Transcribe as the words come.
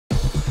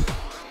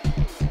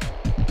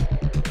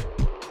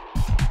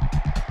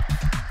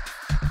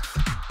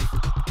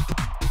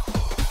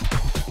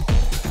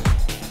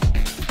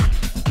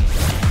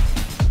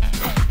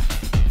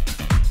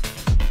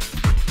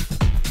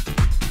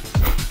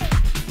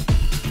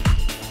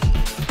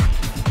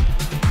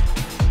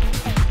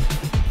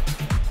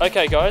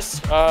Okay,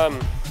 guys.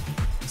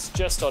 It's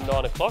just on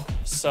 9 o'clock.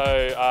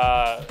 So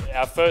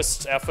our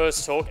first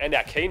talk and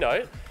our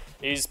keynote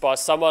is by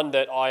someone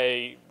that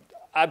I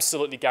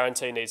absolutely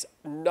guarantee needs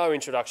no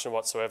introduction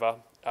whatsoever.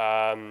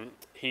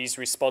 He's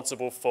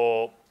responsible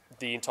for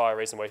the entire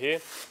reason we're here.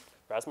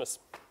 Rasmus,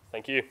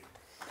 thank you.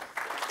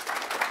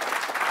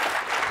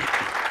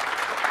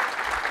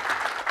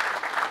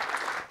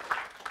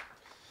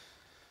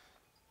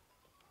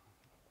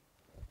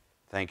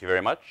 Thank you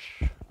very much.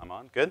 I'm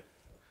on. Good?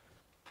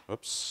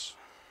 Oops.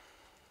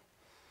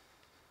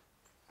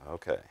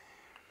 Okay.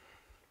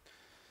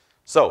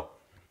 So,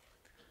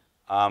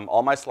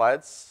 all my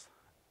slides,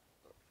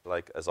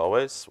 like as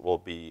always, will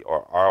be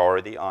or are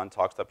already on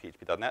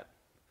talks.php.net.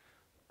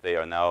 They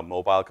are now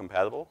mobile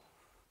compatible.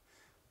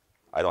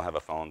 I don't have a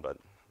phone, but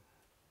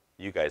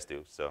you guys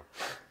do, so.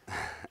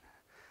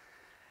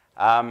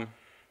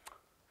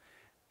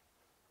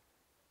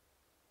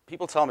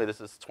 People tell me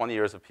this is 20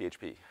 years of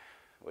PHP,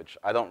 which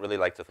I don't really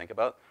like to think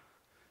about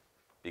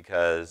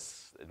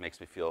because it makes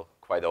me feel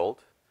quite old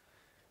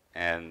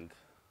and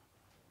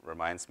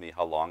reminds me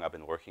how long I've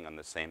been working on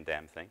the same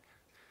damn thing.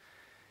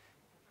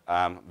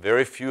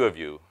 Very few of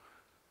you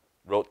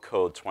wrote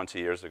code 20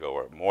 years ago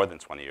or more than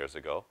 20 years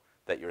ago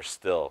that you're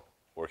still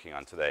working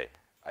on today,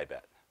 I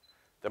bet.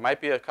 There might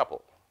be a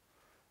couple,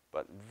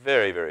 but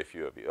very, very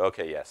few of you.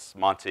 Okay, yes,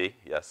 Monty,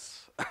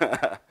 yes.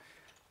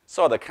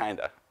 Sorta,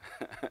 kinda.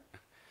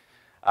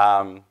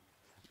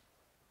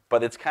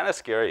 But it's kind of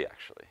scary,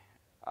 actually,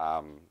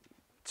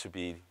 to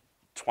be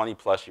 20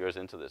 plus years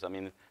into this. I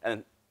mean,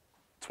 and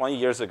 20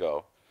 years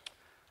ago,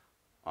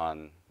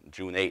 on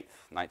June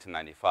 8th,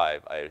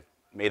 1995, I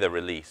made a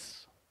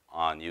release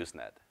on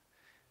Usenet.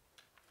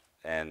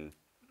 And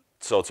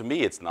so to me,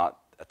 it's not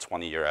a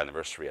 20-year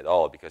anniversary at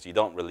all, because you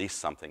don't release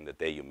something the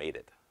day you made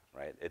it,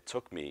 right? It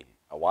took me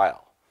a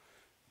while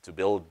to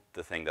build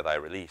the thing that I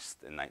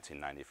released in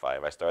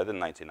 1995. I started in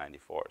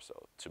 1994,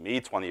 so to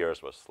me, 20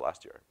 years was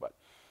last year. But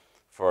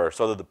for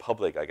sort of the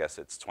public, I guess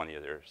it's 20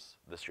 years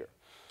this year.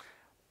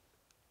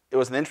 It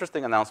was an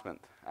interesting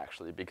announcement,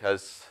 actually,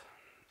 because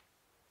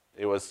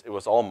it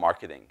was all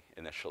marketing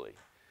initially.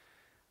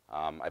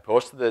 I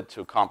posted it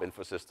to Comp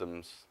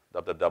Infosystems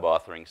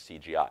authoring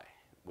CGI,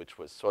 which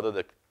was sort of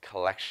the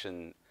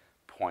collection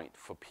point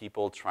for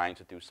people trying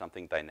to do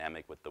something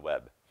dynamic with the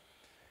web.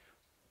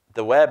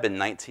 The web in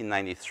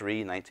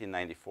 1993,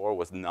 1994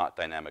 was not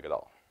dynamic at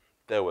all.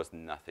 There was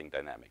nothing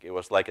dynamic. It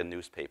was like a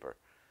newspaper.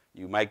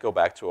 You might go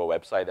back to a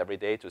website every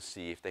day to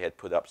see if they had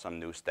put up some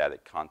new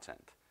static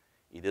content.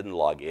 You didn't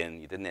log in.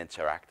 You didn't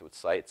interact with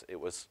sites. It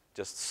was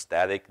just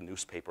static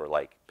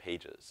newspaper-like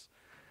pages.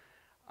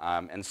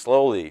 And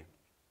slowly,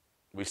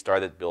 we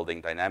started building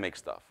dynamic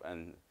stuff.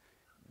 And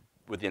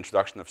with the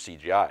introduction of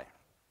CGI,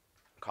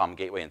 Common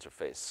Gateway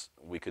Interface,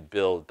 we could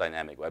build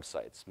dynamic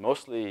websites,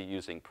 mostly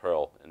using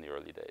Perl in the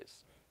early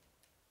days.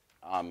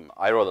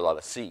 I wrote a lot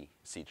of C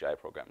CGI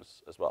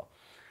programs as well.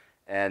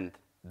 And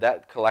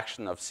that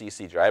collection of C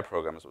CGI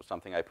programs was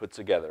something I put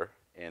together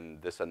in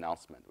this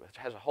announcement, which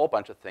has a whole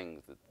bunch of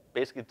things that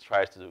basically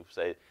tries to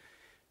say,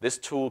 this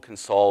tool can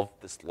solve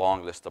this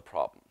long list of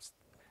problems.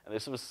 And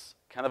this was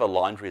kind of a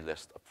laundry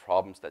list of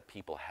problems that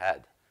people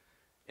had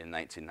in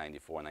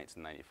 1994,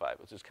 1995,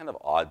 which is kind of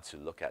odd to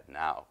look at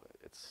now.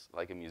 It's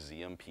like a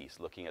museum piece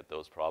looking at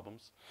those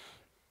problems.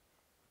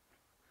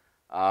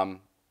 The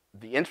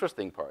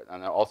interesting part,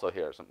 and also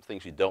here are some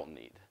things you don't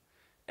need.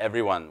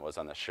 Everyone was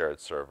on a shared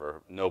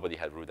server. Nobody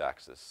had root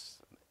access.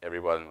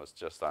 Everyone was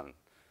just on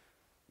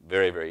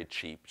very, very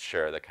cheap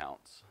shared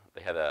accounts.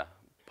 They had a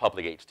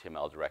public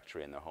HTML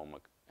directory in their home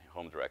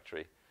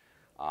directory.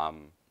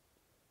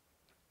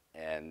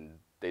 And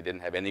they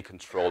didn't have any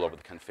control over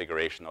the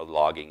configuration or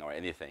logging or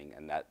anything,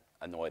 and that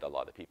annoyed a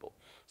lot of people.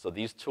 So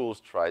these tools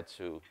tried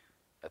to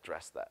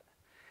address that.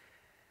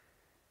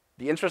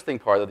 The interesting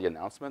part of the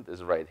announcement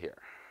is right here.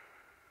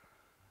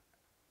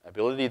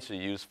 Ability to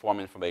use form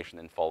information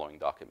in following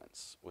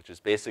documents, which is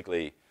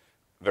basically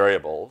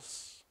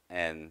variables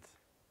and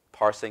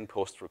parsing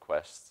post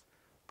requests,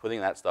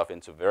 putting that stuff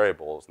into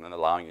variables, and then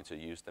allowing you to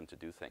use them to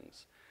do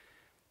things.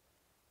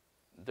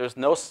 There's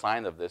no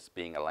sign of this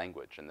being a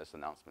language in this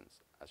announcement,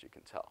 as you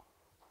can tell,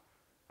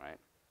 right?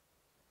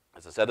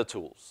 It's a set of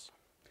tools.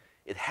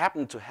 It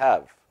happened to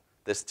have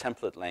this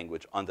template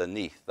language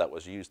underneath that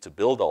was used to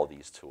build all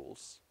these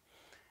tools.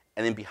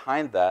 And then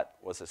behind that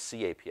was a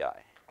C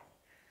API.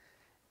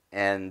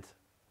 And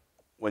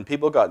when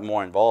people got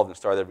more involved and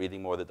started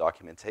reading more of the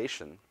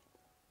documentation,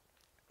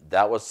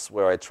 that was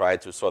where I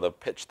tried to sort of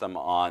pitch them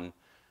on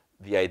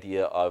the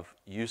idea of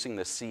using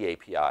the C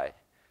API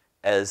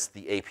as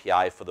the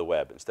API for the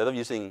web. Instead of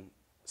using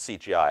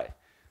CGI,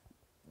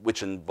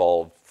 which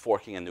involved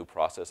forking a new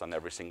process on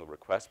every single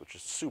request, which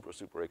is super,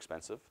 super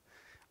expensive,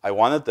 I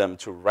wanted them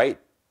to write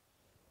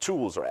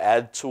tools or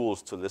add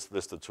tools to this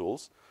list of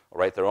tools,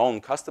 or write their own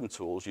custom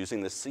tools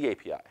using the C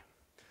API.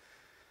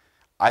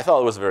 I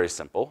thought it was very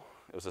simple.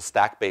 It was a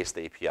stack-based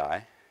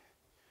API.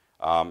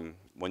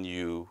 When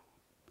you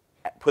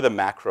put a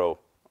macro,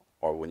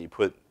 or when you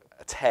put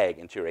a tag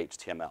into your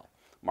HTML,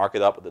 mark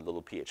it up with a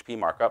little PHP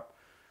markup,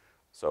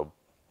 So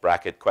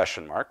bracket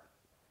question mark.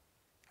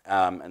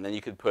 And then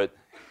you could put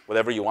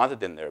whatever you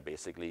wanted in there,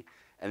 basically.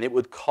 And it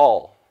would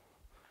call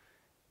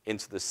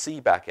into the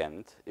C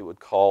backend, it would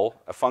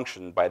call a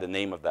function by the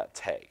name of that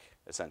tag,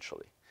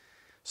 essentially.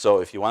 So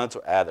if you wanted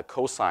to add a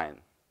cosine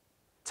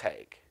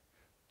tag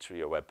to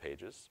your web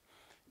pages,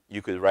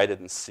 you could write it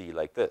in C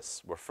like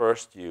this, where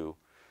first you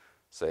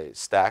say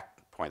stack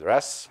pointer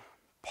s,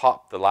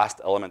 pop the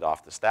last element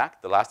off the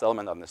stack. The last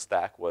element on the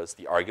stack was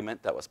the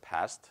argument that was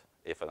passed,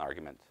 if an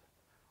argument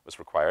was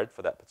required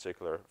for that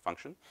particular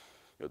function.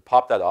 You would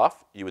pop that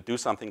off. You would do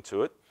something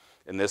to it,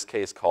 in this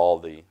case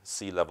called the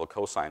C-level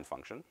cosine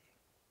function.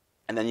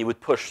 And then you would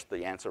push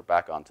the answer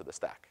back onto the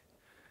stack.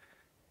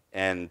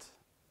 And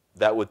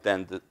that would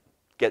then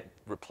get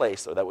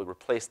replaced, or that would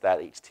replace that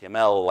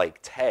HTML-like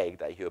tag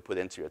that you would put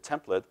into your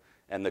template,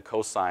 and the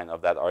cosine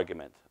of that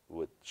argument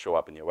would show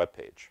up in your web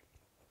page.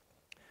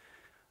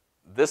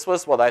 This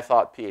was what I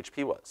thought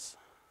PHP was.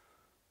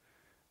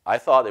 I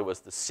thought it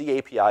was the C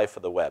API for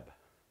the web.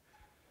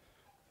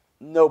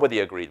 Nobody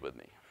agreed with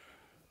me.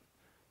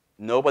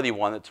 Nobody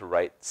wanted to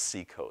write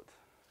C code.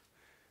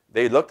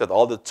 They looked at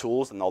all the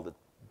tools and all the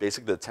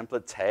basically the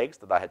template tags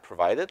that I had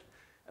provided,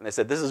 and they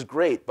said, this is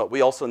great, but we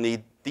also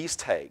need these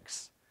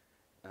tags.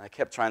 And I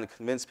kept trying to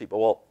convince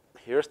people, well,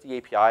 here's the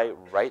API,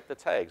 write the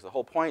tags. The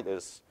whole point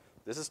is,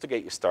 this is to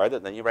get you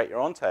started, then you write your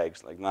own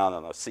tags. Like,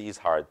 no, C is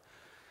hard.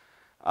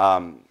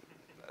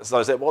 So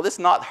I said, well, it's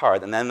not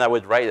hard. And then I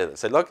would write it. I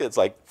said, look, it's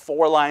like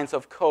 4 lines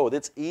of code.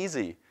 It's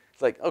easy.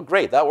 It's like, oh,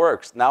 great, that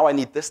works. Now I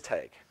need this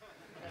tag.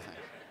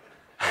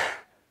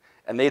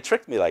 And they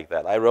tricked me like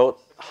that. I wrote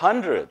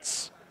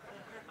hundreds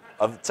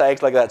of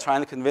tags like that,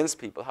 trying to convince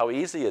people how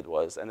easy it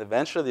was. And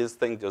eventually, this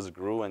thing just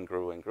grew and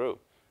grew and grew.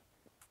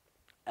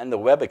 And the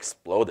web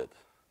exploded.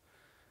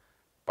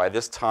 By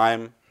this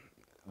time,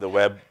 the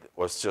web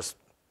was just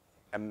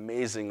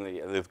amazingly,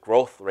 the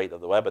growth rate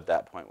of the web at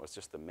that point was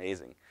just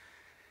amazing.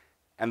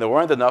 And there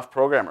weren't enough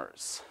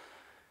programmers.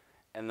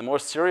 And the more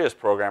serious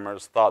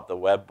programmers thought the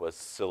web was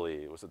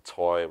silly. It was a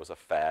toy. It was a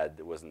fad.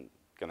 It wasn't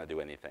going to do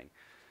anything.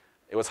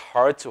 It was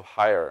hard to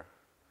hire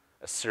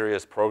a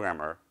serious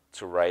programmer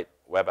to write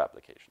web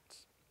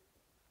applications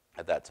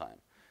at that time.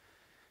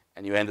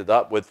 And you ended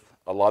up with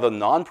a lot of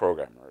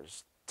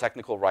non-programmers,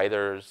 technical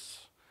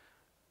writers,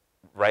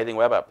 writing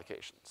web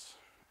applications.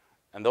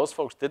 And those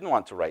folks didn't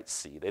want to write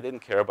C. They didn't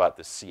care about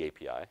the C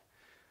API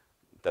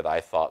that I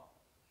thought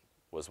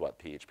was what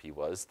PHP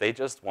was. They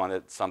just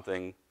wanted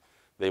something.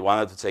 They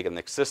wanted to take an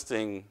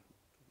existing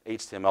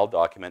HTML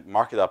document,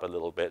 mark it up a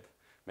little bit,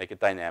 make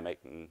it dynamic,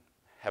 and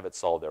have it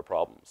solve their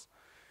problems.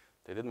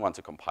 They didn't want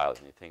to compile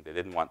anything. They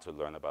didn't want to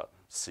learn about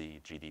C,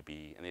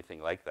 GDB, anything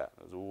like that.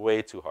 It was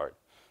way too hard.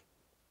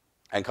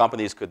 And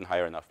companies couldn't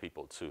hire enough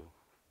people to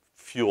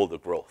fuel the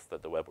growth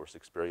that the web was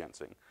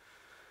experiencing.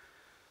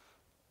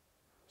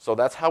 So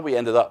that's how we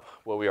ended up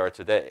where we are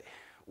today,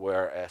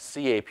 where a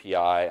C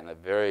API and a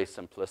very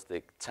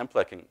simplistic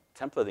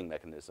templating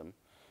mechanism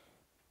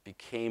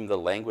became the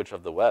language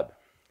of the web.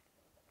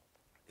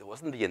 It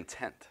wasn't the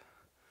intent.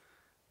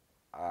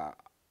 I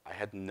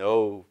had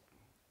no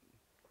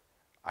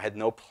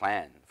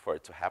plan for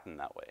it to happen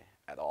that way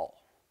at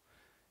all.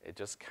 It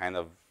just kind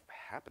of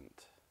happened.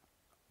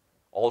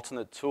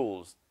 Alternate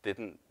tools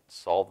didn't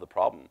solve the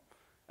problem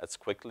as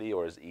quickly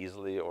or as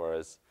easily or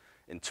as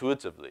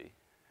intuitively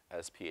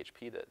as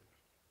PHP did.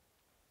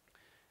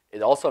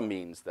 It also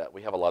means that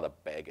we have a lot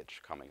of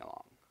baggage coming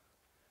along,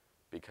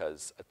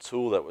 because a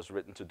tool that was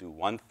written to do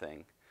one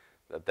thing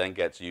that then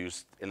gets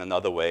used in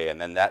another way, and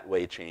then that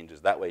way changes,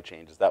 that way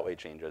changes, that way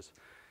changes.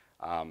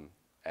 And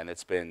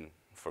it's been,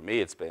 for me,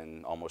 it's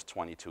been almost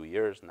 22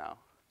 years now.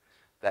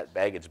 That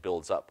baggage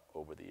builds up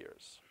over the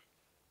years.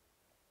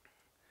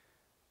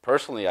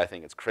 Personally, I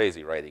think it's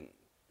crazy writing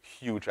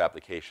huge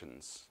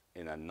applications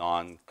in a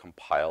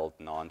non-compiled,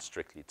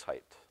 non-strictly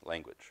typed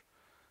language.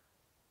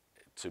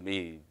 To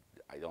me,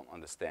 I don't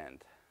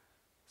understand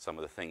some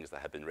of the things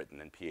that have been written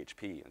in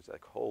PHP. And it's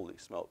like, holy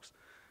smokes,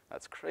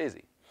 that's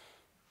crazy.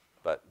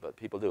 But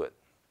people do it.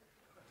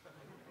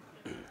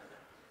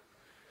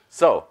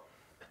 So,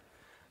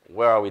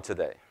 where are we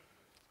today?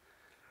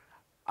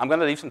 I'm going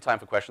to leave some time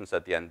for questions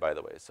at the end, by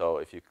the way. So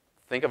if you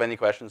think of any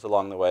questions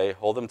along the way,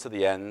 hold them to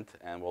the end,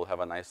 and we'll have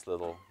a nice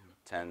little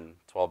 10,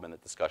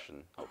 12-minute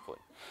discussion, hopefully.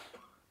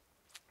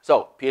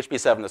 So PHP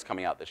 7 is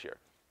coming out this year.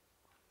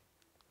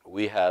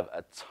 We have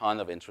a ton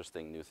of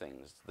interesting new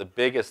things. The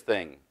biggest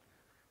thing,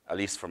 at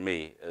least for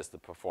me, is the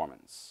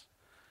performance.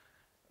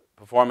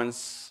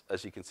 Performance,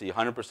 as you can see,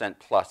 100%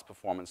 plus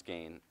performance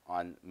gain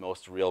on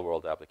most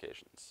real-world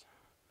applications.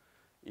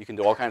 You can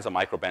do all kinds of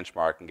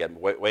micro-benchmark and get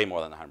way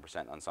more than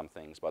 100% on some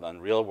things, but on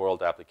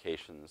real-world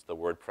applications, the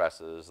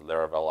WordPresses,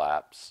 Laravel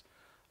apps,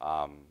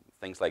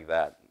 things like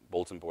that,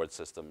 bulletin board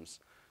systems,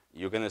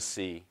 you're going to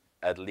see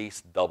at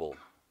least double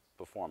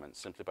performance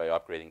simply by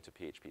upgrading to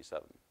PHP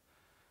 7.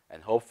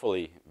 And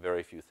hopefully,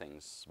 very few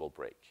things will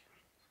break.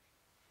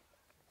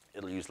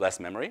 It'll use less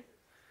memory.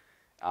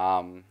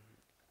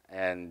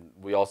 And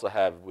we also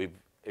have,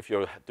 if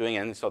you're doing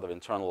any sort of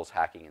internals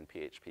hacking in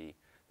PHP,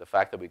 The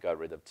fact that we got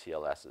rid of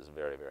TLS is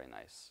very, very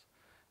nice.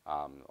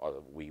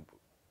 Or we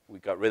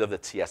got rid of the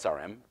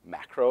TSRM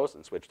macros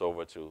and switched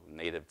over to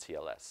native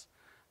TLS.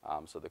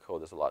 So the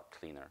code is a lot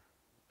cleaner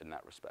in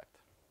that respect.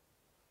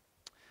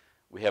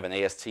 We have an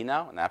AST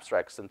now, an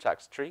abstract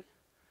syntax tree,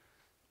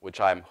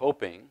 which I'm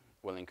hoping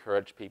will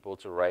encourage people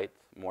to write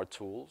more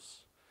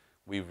tools.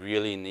 We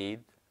really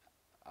need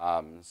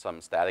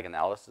some static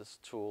analysis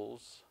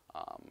tools,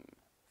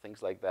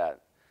 things like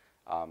that,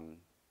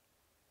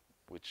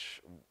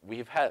 which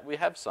we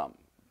have some,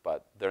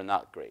 but they're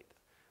not great.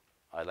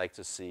 I'd like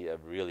to see a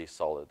really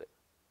solid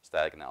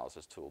static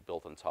analysis tool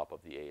built on top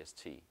of the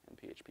AST in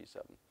PHP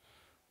 7.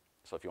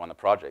 So if you want a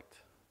project,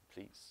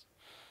 please.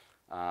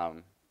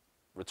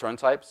 Return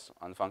types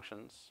on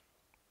functions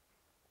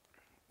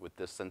with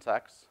this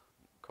syntax,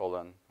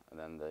 colon, and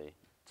then the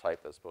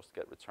type that's supposed to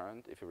get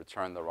returned. If you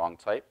return the wrong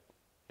type,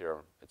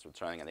 here it's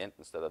returning an int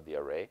instead of the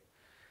array,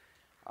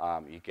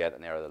 you get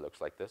an error that looks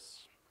like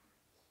this.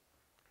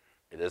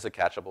 It is a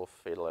catchable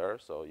fatal error,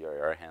 so your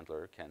error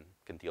handler can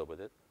deal with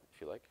it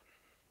if you like.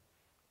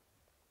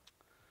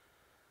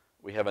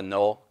 We have a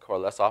null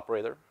core-less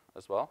operator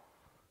as well.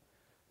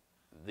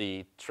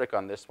 The trick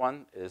on this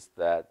one is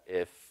that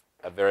if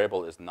a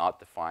variable is not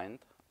defined,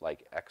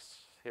 like x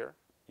here,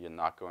 you're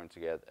not going to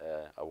get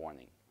a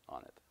warning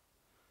on it.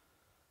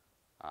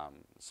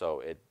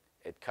 So it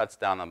cuts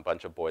down on a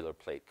bunch of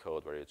boilerplate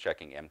code where you're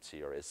checking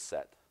empty or is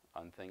set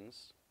on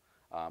things.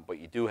 But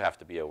you do have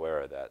to be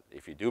aware that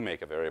if you do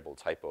make a variable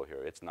typo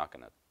here, it's not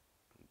going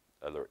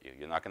to alert you.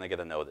 You're not going to get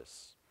a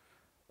notice.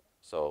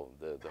 So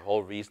the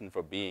whole reason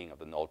for being of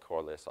the null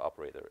core-less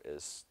operator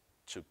is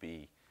to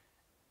be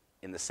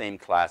in the same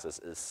class as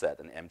is set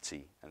and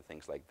empty and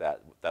things like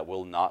that. That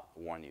will not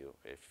warn you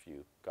if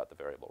you got the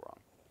variable wrong.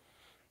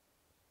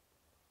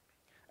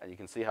 And you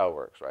can see how it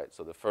works, right?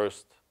 So the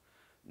first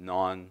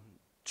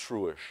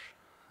non-true-ish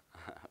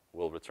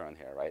will return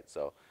here, right?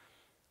 So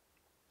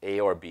A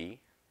or B.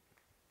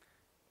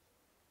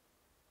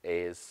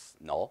 A is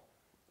null.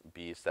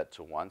 B is set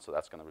to 1, so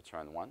that's going to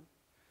return 1.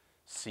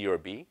 C or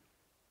B.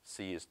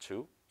 C is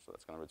 2, so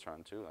that's going to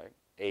return 2, right?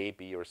 A,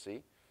 B, or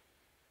C.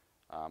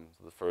 So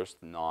the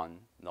first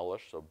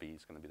non-nullish, so B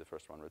is going to be the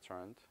first one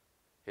returned.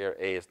 Here,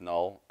 A is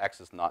null, X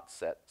is not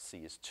set, C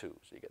is 2,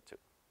 so you get 2.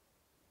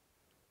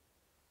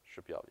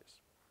 Should be obvious.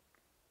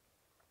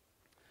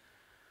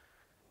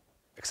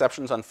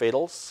 Exceptions on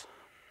fatals.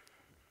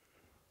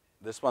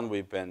 This one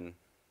we've been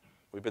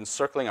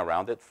circling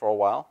around it for a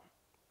while.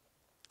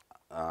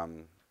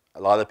 A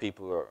lot of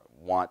people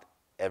want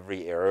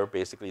every error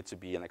basically to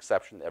be an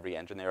exception, every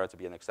engine error to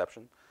be an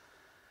exception,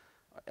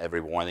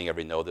 every warning,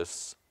 every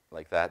notice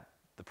like that.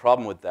 The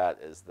problem with that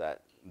is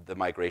that the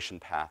migration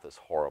path is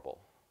horrible.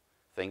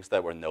 Things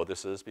that were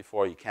notices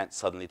before, you can't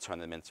suddenly turn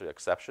them into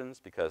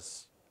exceptions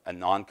because a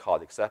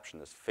non-caught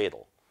exception is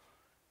fatal.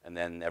 And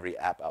then every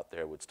app out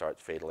there would start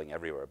fataling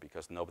everywhere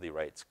because nobody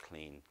writes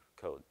clean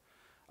code.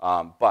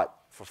 But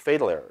for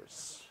fatal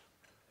errors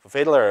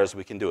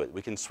we can do it.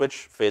 We can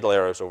switch fatal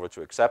errors over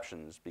to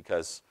exceptions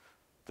because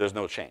there's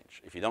no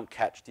change. If you don't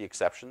catch the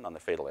exception on the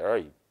fatal error,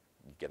 you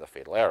get a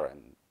fatal error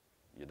and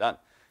you're done,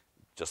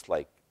 just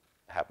like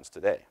happens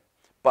today.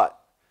 But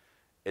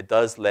it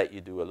does let you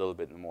do a little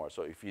bit more.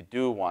 So if you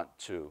do want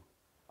to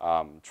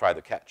try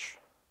to catch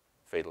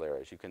fatal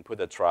errors, you can put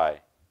a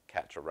try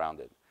catch around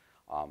it.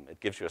 It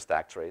gives you a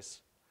stack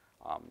trace.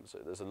 So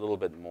there's a little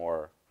bit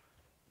more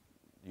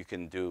you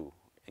can do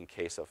in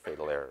case of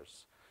fatal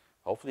errors.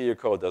 Hopefully your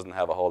code doesn't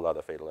have a whole lot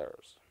of fatal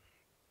errors.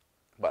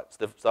 But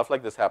stuff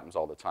like this happens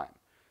all the time.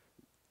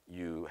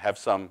 You have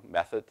some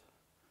method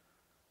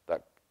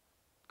that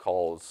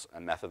calls a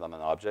method on an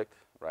object,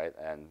 right?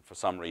 And for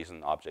some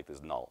reason, object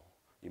is null.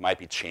 You might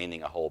be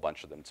chaining a whole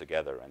bunch of them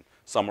together, and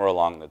somewhere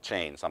along the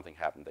chain, something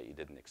happened that you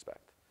didn't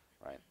expect,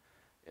 right?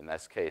 In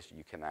this case,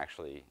 you can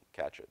actually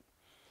catch it.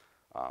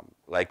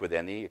 Like with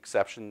any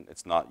exception,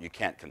 it's not, you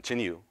can't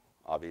continue,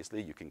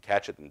 obviously. You can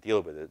catch it and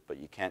deal with it, but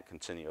you can't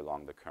continue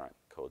along the current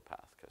code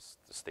path because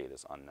the state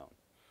is unknown.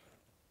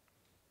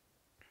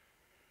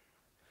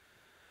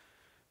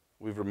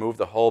 We've removed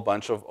a whole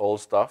bunch of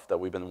old stuff that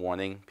we've been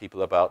warning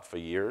people about for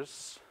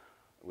years,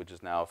 which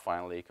is now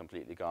finally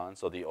completely gone.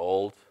 So the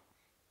old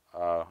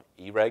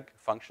ereg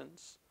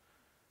functions,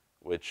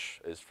 which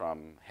is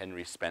from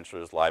Henry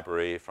Spencer's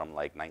library from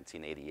like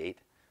 1988,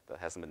 that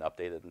hasn't been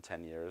updated in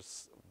 10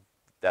 years,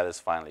 that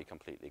is finally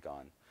completely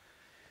gone.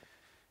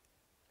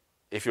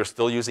 If you're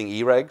still using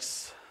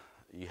eregs,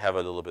 you have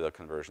a little bit of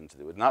conversion to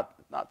do.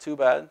 Not too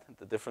bad.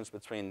 The difference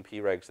between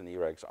pregs and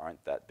eregs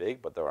aren't that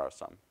big, but there are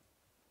some.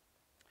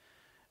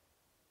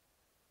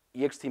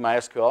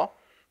 ext_MySQL,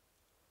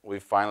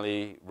 we've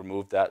finally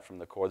removed that from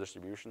the core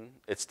distribution.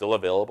 It's still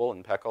available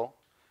in PECL.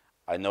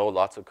 I know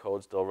lots of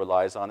code still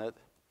relies on it.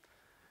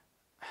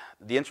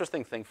 The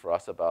interesting thing for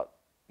us about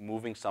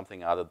moving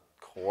something out of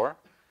core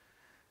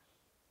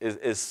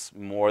is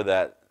more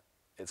that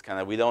it's kind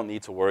of, we don't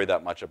need to worry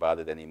that much about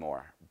it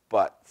anymore.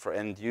 But for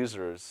end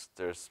users,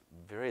 there's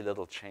very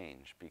little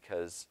change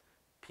because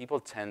people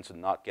tend to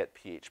not get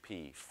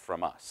PHP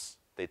from us.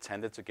 They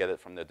tended to get it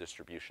from their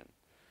distribution.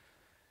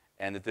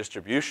 And the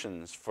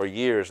distributions for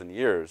years and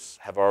years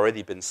have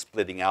already been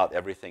splitting out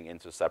everything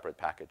into separate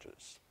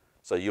packages.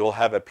 So you'll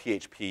have a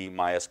PHP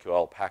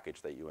MySQL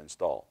package that you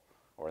install,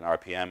 or an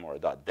RPM or a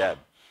 .deb.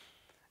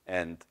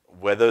 And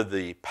whether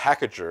the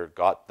packager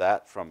got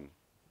that from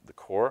the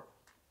core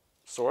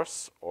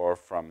source or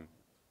from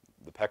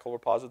the PECL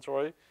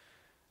repository,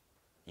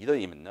 you don't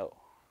even know.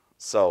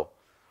 So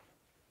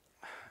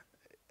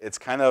it's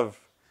kind of,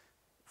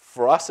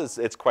 for us,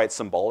 it's quite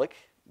symbolic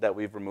that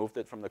we've removed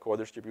it from the core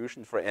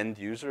distribution. For end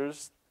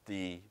users,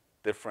 the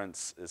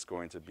difference is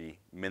going to be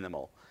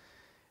minimal.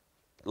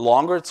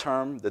 Longer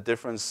term, the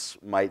difference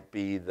might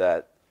be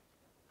that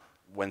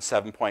when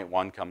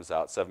 7.1 comes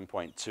out,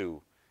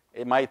 7.2,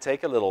 it might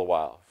take a little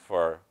while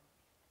for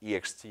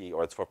EXT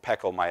or for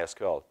PECL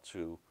MySQL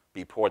to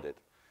be ported.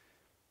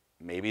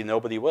 Maybe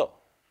nobody will.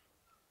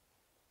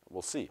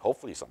 We'll see.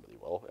 Hopefully somebody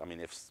will. I mean,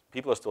 if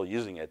people are still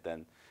using it,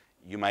 then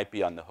you might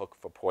be on the hook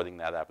for porting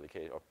that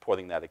application or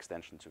porting that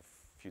extension to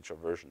future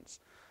versions.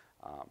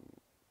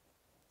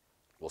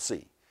 We'll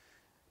see.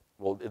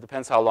 Well, it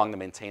depends how long the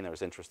maintainer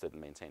is interested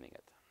in maintaining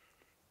it.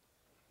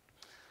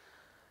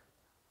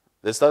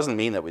 This doesn't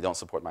mean that we don't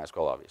support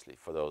MySQL, obviously.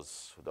 For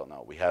those who don't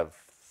know, we have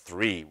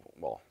three,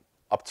 well,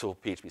 up to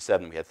PHP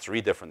 7, we had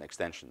 3 different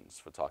extensions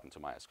for talking to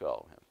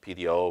MySQL. We had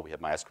PDO, we had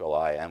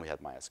MySQLi, and we had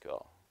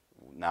MySQL.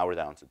 Now we're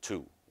down to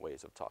 2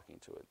 ways of talking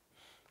to it.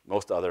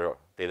 Most other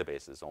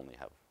databases only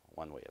have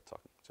 1 way of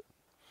talking to it.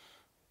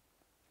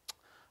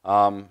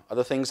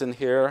 Other things in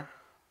here,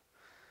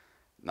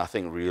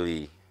 nothing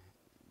really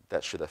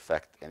that should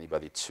affect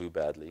anybody too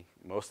badly.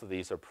 Most of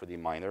these are pretty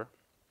minor.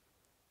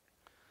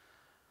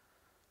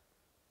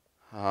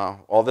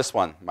 Well, this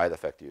one might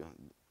affect you.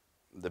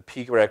 The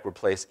preg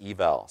replace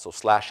eval. So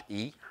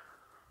 /e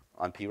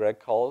on preg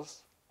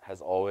calls has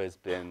always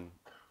been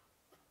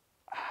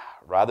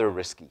rather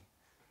risky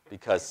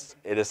because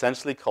it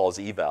essentially calls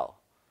eval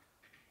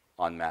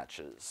on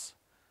matches.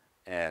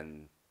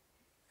 And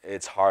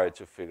it's hard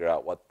to figure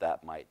out what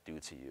that might do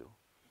to you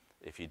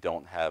if you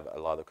don't have a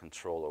lot of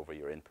control over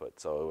your input.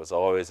 So it was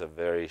always a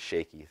very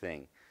shaky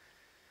thing.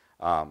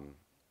 On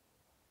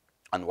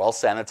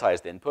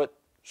well-sanitized input,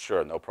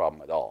 sure, no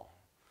problem at all.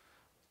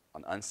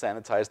 On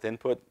unsanitized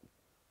input,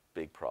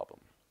 big problem.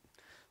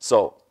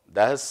 So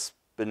that has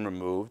been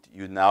removed.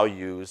 You now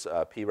use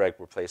preg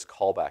replace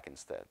callback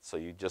instead. So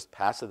you just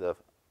pass it a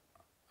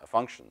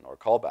function or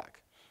callback.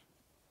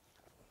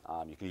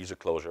 You can use a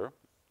closure,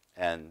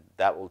 and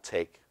that will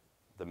take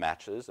the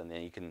matches, and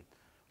then you can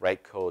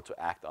write code to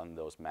act on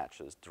those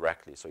matches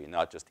directly, so you're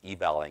not just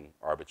evaling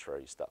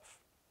arbitrary stuff.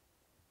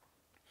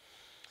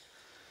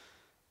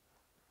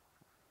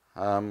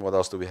 What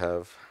else do we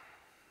have?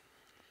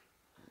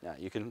 Yeah,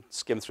 you can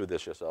skim through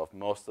this yourself.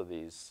 Most of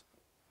these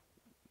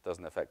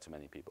doesn't affect too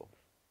many people.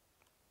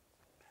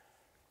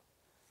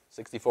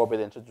 64-bit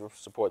integer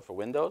support for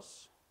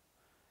Windows.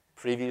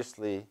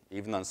 Previously,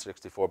 even on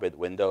 64-bit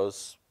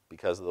Windows,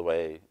 because of the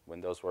way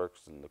Windows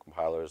works and the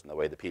compilers and the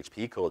way the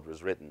PHP code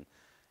was written,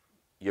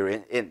 your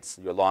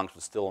ints, your longs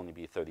would still only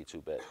be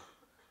 32-bit.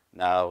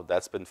 Now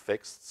that's been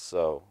fixed,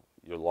 so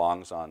your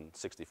longs on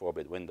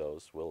 64-bit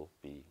Windows will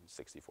be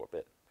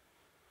 64-bit.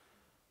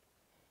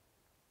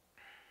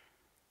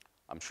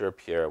 I'm sure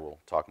Pierre will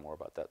talk more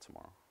about that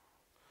tomorrow.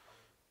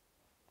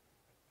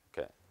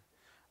 Okay.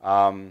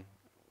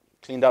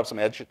 Cleaned up some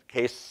edge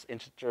case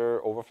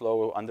integer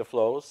overflow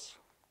underflows.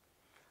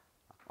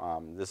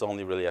 This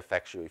only really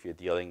affects you if you're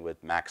dealing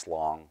with max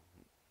long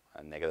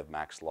and negative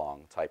max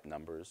long type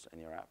numbers in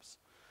your apps.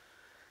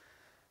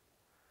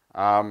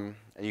 And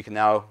you can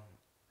now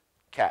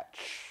catch,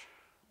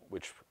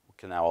 which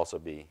can now also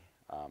be,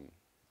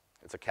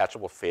 it's a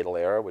catchable fatal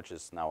error, which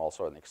is now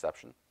also an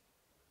exception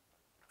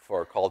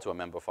for a call to a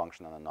member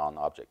function on a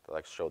non-object that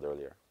I showed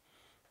earlier.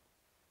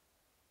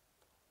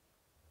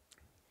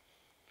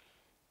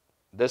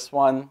 This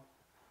one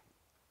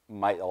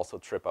might also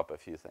trip up a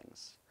few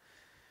things.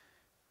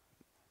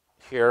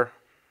 Here,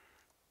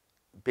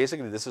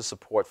 basically this is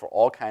support for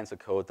all kinds of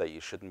code that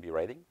you shouldn't be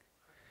writing.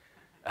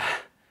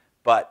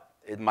 But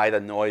it might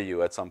annoy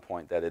you at some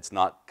point that it's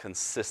not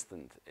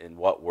consistent in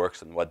what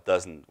works and what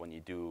doesn't when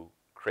you do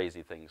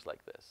crazy things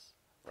like this,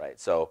 right?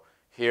 So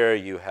here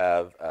you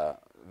have a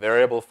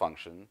variable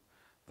function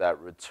that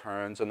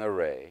returns an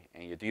array,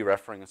 and you're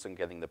dereferencing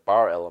getting the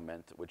bar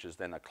element, which is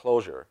then a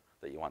closure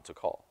that you want to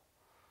call,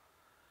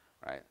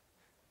 right?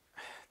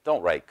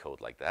 Don't write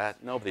code like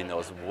that. Nobody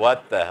knows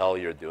what the hell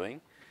you're doing.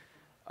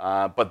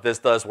 But this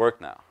does work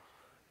now.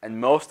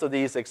 And most of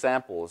these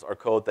examples are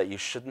code that you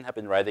shouldn't have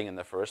been writing in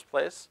the first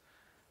place.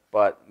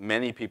 But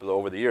many people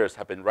over the years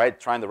have been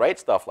trying to write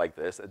stuff like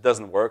this. It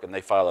doesn't work, and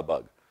they file a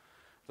bug.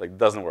 It's like, it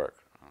doesn't work.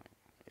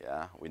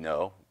 Yeah, we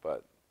know,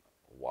 but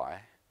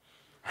why?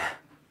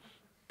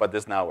 But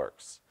this now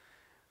works.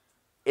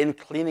 In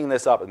cleaning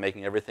this up and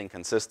making everything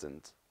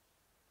consistent,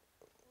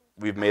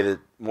 we've made it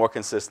more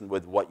consistent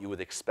with what you would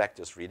expect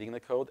just reading the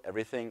code.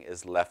 Everything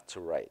is left to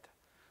right.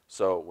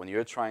 So when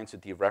you're trying to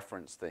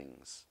dereference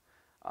things,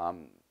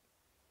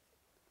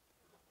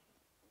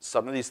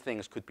 some of these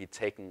things could be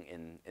taken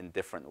in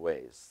different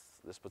ways.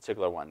 This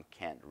particular one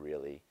can't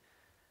really.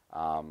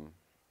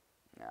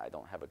 I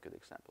don't have a good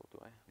example, do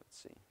I? Let's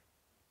see.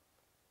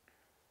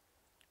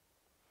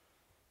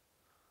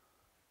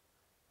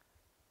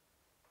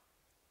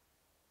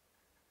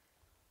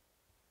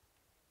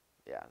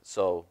 Yeah,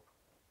 so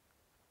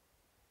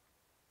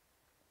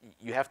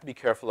you have to be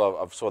careful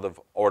of sort of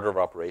order of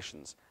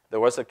operations. There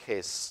was a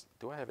case,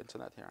 do I have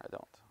internet here? I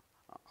don't.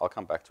 I'll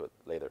come back to it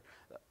later.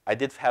 I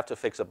did have to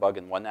fix a bug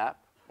in one app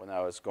when I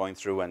was going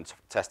through and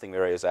testing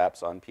various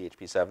apps on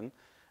PHP 7,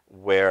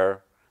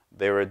 where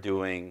they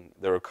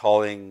were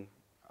calling,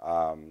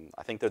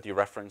 I think they're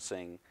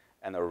dereferencing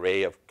an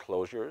array of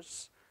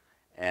closures,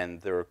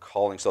 and they were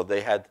calling, so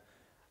they had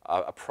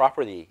a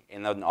property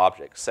in an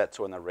object set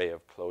to an array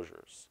of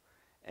closures.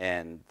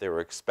 And they were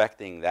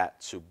expecting that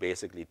to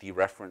basically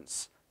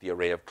dereference the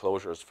array of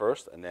closures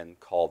first and then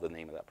call the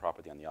name of that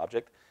property on the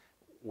object,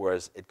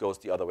 whereas it goes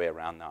the other way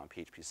around now in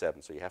PHP 7.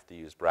 So you have to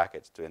use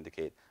brackets to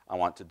indicate, I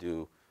want to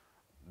do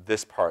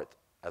this part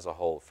as a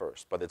whole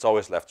first. But it's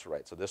always left to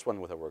right. So this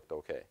one would have worked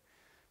OK.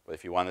 But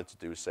if you wanted to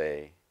do,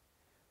 say,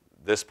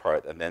 this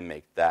part and then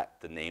make that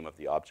the name of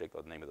the object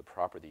or the name of the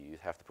property, you'd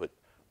have to put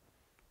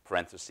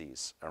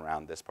parentheses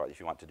around this part if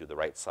you want to do the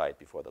right side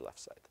before the left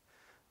side.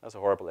 That's a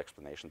horrible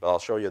explanation, but I'll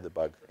show you the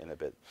bug in a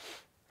bit.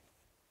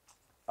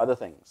 Other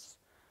things.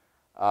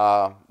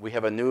 We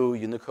have a new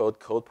Unicode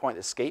code point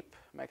escape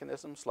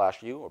mechanism,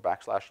 /u or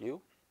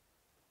 \u.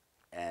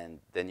 And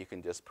then you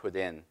can just put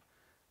in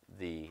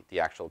the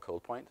actual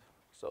code point,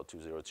 so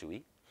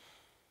 202E,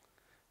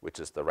 which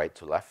is the right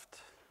to left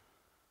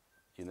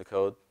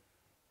Unicode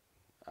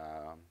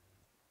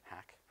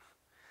hack.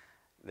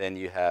 Then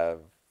you have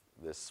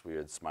this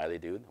weird smiley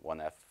dude,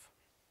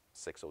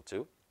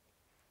 1F602.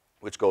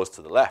 Which goes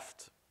to the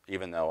left,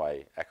 even though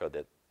I echoed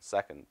it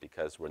second,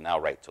 because we're now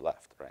right to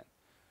left, right?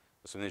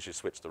 As soon as you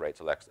switch to right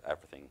to left,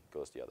 everything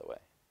goes the other way.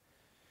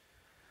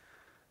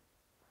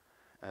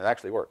 And it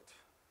actually worked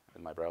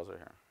in my browser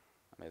here.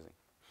 Amazing.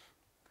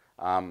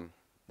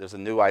 There's a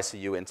new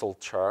ICU Intel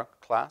char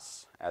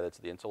class added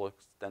to the Intel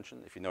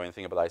extension. If you know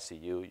anything about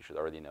ICU, you should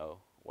already know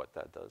what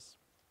that does.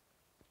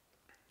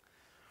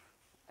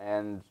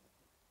 And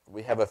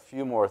we have a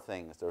few more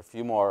things. There are a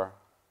few more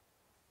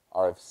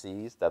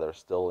RFCs that are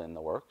still in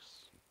the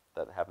works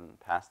that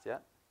haven't passed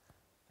yet. I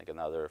think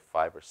another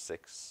 5 or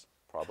 6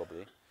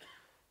 probably.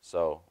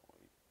 So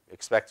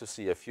expect to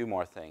see a few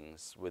more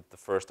things with the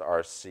first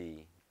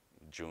RC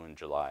June,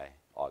 July,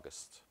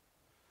 August.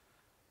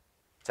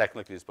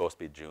 Technically it's supposed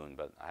to be June,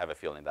 but I have a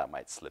feeling that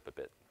might slip a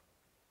bit.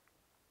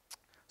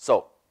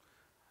 So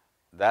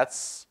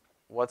that's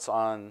what's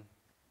on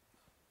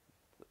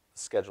the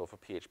schedule for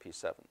PHP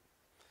 7.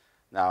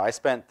 Now I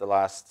spent the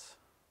last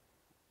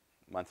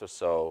month or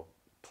so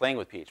playing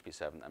with PHP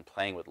 7 and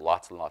playing with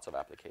lots and lots of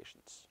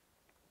applications.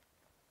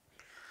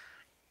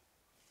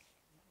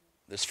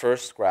 This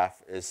first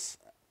graph is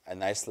a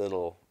nice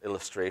little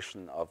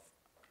illustration of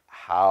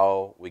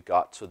how we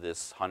got to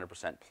this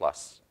 100%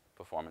 plus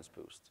performance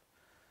boost.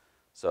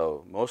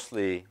 So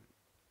mostly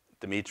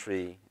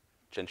Dmitry,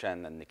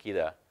 Chen, and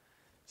Nikita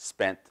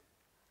spent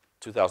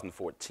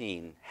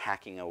 2014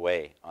 hacking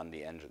away on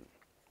the engine.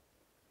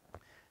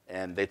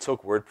 And they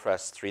took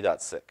WordPress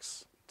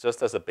 3.6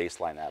 just as a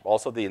baseline app.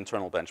 Also the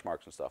internal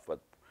benchmarks and stuff,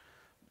 but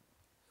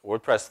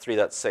WordPress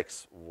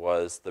 3.6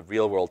 was the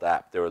real-world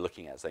app they were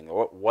looking at, saying,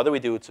 what do we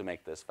do to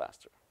make this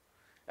faster?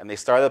 And they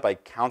started by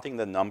counting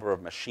the number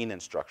of machine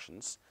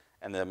instructions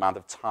and the amount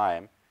of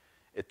time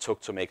it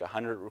took to make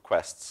 100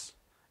 requests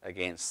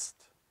against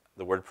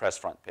the WordPress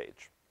front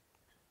page.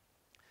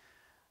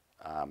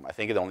 I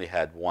think it only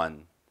had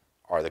one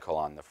article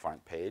on the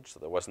front page, so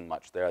there wasn't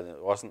much there. It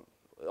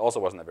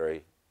also wasn't a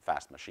very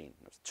fast machine.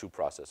 It was a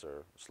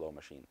 2-processor slow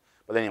machine.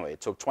 But anyway,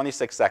 it took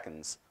 26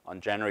 seconds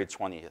on January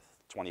 20th,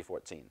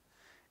 2014.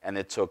 And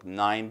it took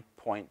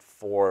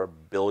 9.4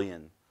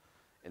 billion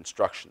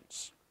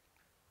instructions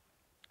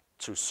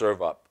to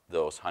serve up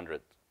those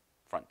 100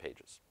 front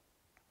pages.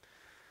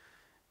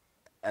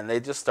 And they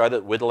just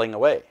started whittling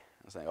away.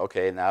 Saying,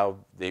 OK, now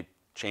they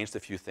changed a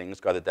few things,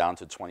 got it down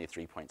to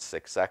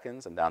 23.6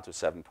 seconds and down to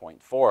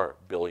 7.4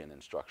 billion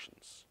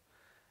instructions.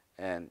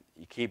 And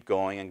you keep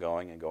going and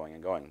going and going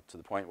and going to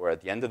the point where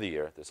at the end of the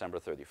year, December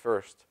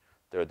 31st,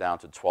 they're down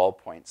to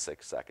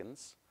 12.6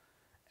 seconds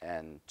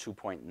and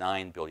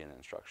 2.9 billion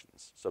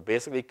instructions. So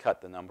basically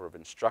cut the number of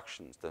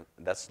instructions,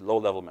 that's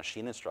low-level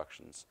machine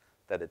instructions,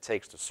 that it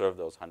takes to serve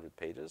those 100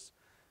 pages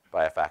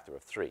by a factor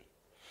of 3.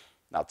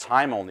 Now,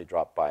 time only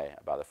dropped by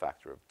about a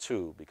factor of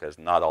 2 because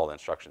not all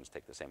instructions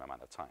take the same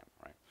amount of time,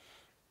 right?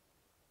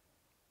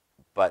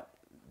 But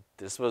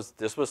this was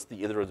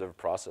the iterative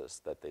process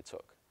that they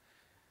took,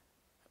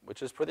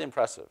 which is pretty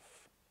impressive.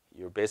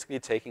 You're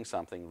basically taking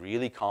something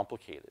really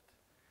complicated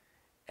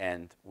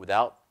and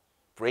without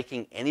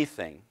breaking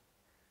anything,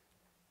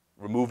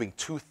 removing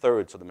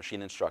 2/3 of the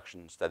machine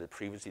instructions that it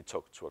previously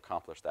took to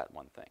accomplish that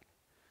one thing,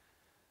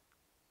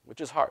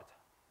 which is hard.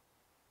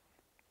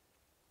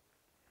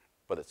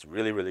 But it's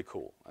really, really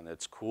cool. And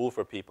it's cool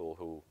for people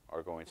who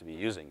are going to be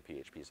using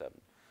PHP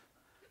 7.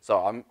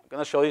 So I'm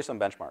going to show you some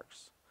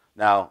benchmarks.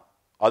 Now,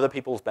 Other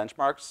people's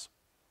benchmarks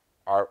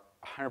are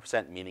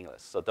 100%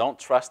 meaningless. So don't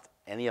trust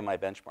any of my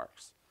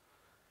benchmarks.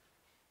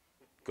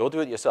 Go do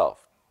it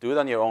yourself. Do it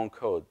on your own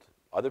code.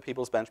 Other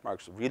people's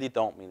benchmarks really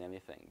don't mean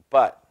anything.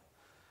 But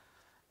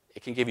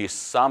it can give you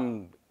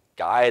some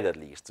guide at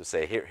least to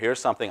say, here's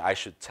something I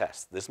should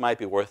test. This might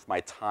be worth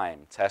my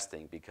time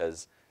testing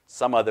because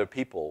some other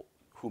people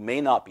who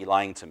may not be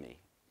lying to me,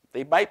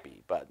 they might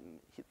be, but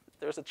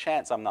there's a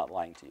chance I'm not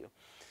lying to you.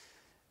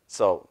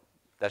 So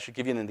that should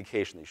give you an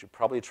indication. You should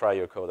probably try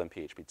your code on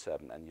PHP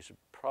 7, and you should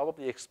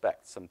probably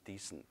expect some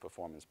decent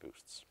performance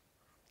boosts.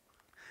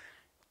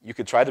 You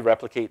could try to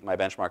replicate my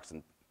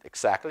benchmarks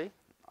exactly.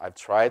 I've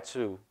tried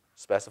to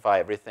specify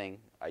everything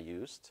I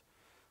used.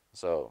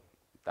 So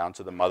down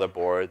to the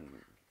motherboard, and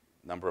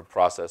number of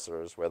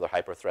processors, whether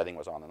hyper-threading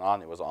was on and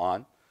on, it was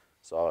on.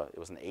 So it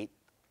was an 8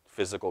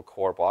 physical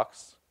core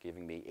box,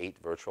 giving me 8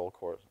 virtual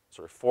cores,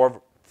 sorry,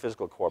 4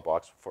 physical core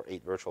box for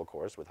 8 virtual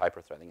cores with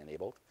hyper-threading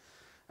enabled.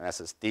 An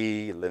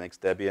SSD, Linux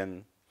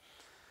Debian,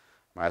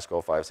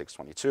 MySQL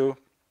 5622.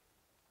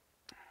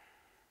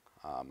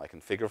 My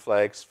configure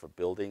flags for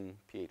building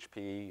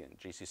PHP and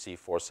GCC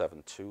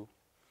 472.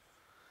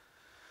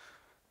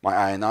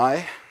 My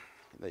INI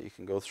that you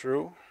can go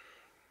through.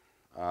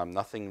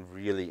 Nothing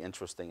really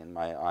interesting in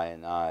my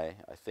INI.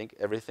 I think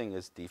everything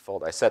is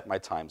default. I set my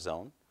time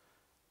zone.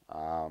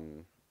 I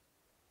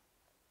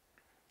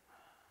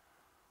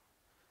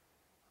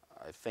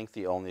think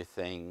the only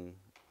thing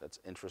that's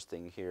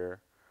interesting here,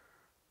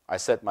 I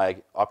set my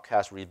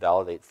opcast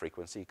revalidate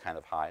frequency kind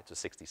of high to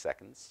 60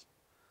 seconds.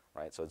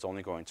 Right? So it's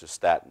only going to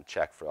stat and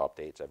check for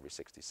updates every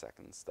 60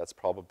 seconds. That's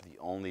probably the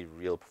only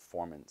real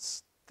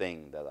performance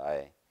thing that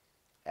I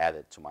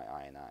added to my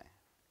INI.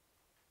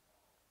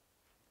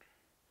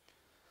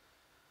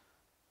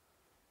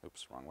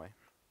 Oops, wrong way.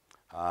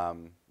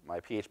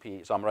 My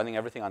PHP, so I'm running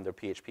everything under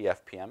PHP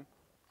FPM,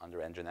 under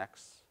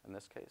Nginx in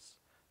this case.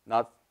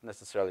 Not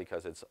necessarily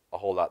because it's a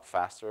whole lot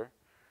faster.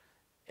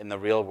 In the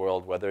real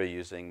world, whether you're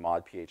using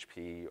mod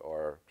PHP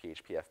or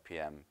PHP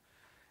FPM,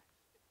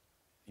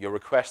 your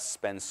requests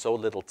spend so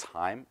little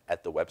time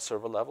at the web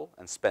server level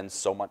and spend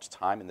so much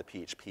time in the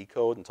PHP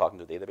code and talking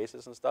to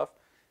databases and stuff.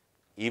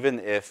 Even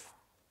if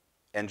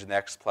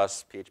Nginx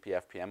plus PHP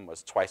FPM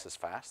was twice as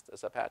fast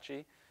as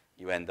Apache,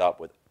 you end up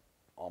with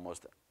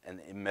almost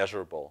an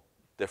immeasurable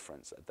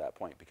difference at that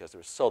point because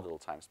there's so little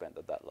time spent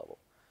at that level.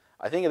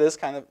 I think it is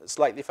kind of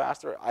slightly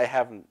faster. I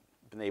haven't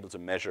been able to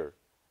measure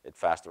it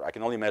faster. I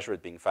can only measure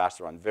it being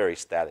faster on very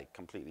static,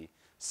 completely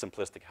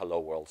simplistic hello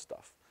world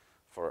stuff.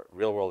 For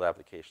real-world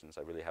applications,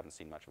 I really haven't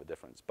seen much of a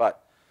difference.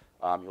 But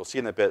you'll see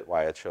in a bit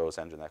why I chose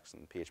Nginx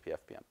and PHP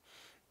FPM.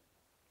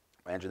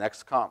 My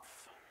Nginx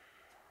conf.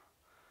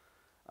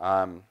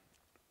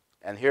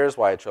 And here's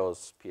why I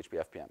chose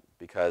PHP FPM,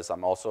 because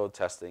I'm also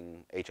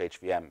testing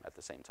HHVM at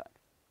the same time.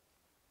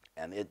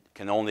 And it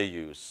can only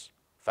use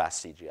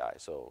fast CGI,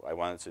 so I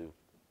wanted to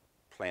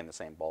play in the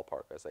same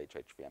ballpark as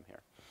HHVM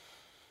here.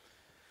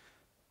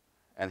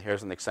 And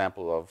here's an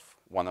example of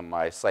one of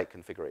my site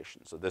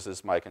configurations. So this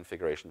is my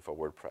configuration for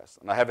WordPress.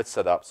 And I have it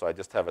set up, so I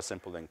just have a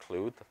simple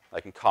include. I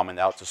can comment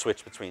out to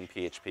switch between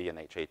PHP and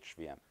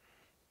HHVM.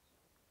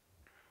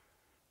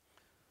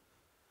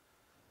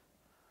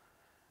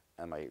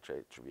 And my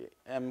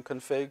HHVM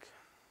config.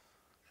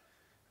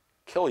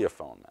 Kill your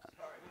phone,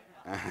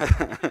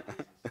 man.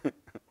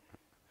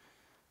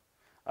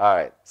 All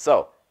right,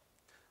 so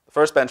the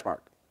first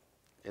benchmark,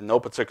 in no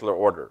particular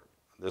order.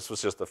 This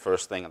was just the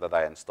first thing that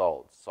I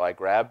installed. So I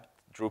grabbed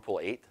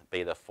Drupal 8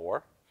 Beta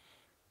 4,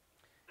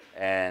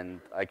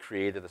 and I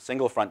created a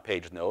single front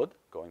page node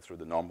going through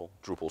the normal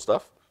Drupal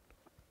stuff.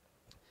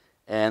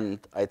 And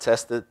I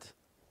tested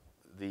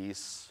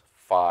these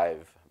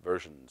 5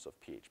 versions of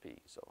PHP.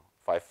 So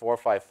 5.4,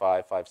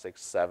 5.5, 5.6,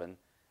 7,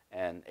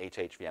 and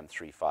HHVM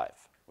 3.5,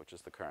 which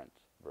is the current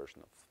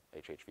version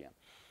of HHVM.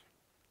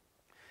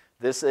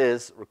 This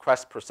is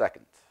requests per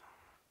second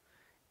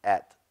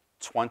at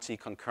 20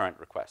 concurrent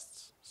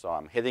requests. So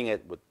I'm hitting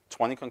it with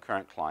 20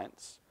 concurrent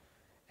clients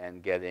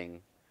and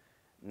getting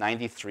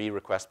 93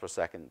 requests per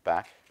second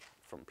back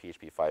from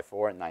PHP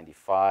 5.4,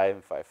 95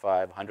 in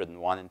 5.5,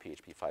 101 in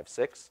PHP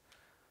 5.6.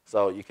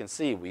 So you can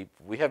see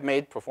we have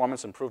made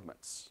performance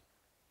improvements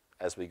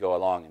as we go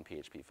along in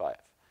PHP 5.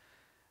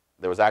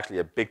 There was actually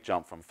a big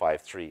jump from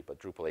 5.3, but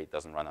Drupal 8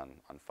 doesn't run on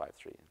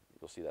 5.3.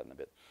 You'll see that in a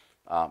bit.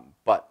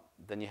 But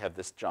then you have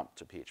this jump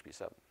to PHP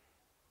 7,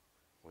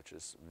 which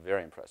is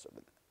very impressive.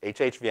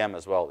 HHVM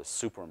as well is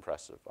super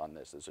impressive on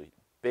this. There's a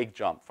big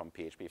jump from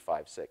PHP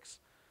 5.6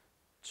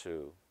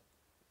 to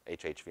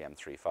HHVM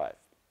 3.5.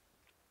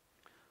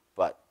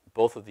 But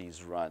both of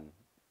these run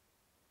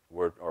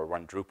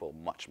Drupal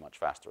much, much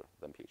faster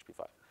than PHP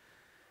 5.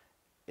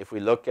 If we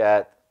look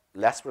at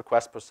less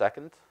requests per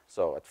second,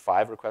 so at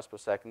 5 requests per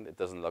second, it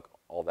doesn't look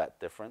all that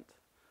different.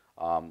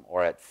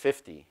 Or at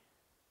 50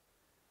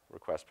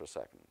 requests per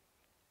second,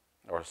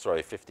 or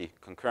sorry, 50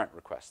 concurrent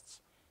requests,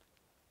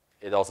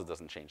 it also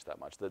doesn't change that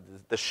much.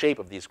 The shape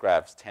of these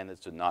graphs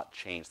tended to not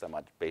change that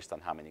much based on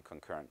how many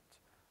concurrent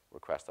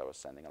requests I was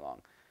sending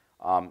along.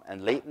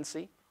 And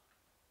latency,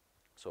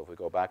 So if we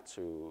go back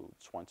to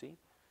 20,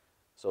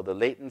 so the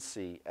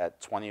latency at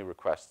 20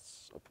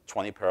 requests,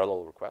 20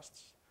 parallel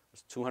requests,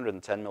 was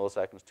 210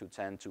 milliseconds,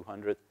 210,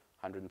 200,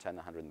 110,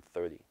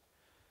 130.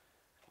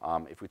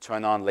 If we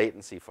turn on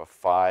latency for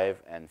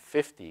 5 and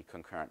 50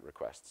 concurrent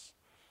requests,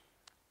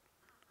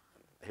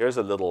 here's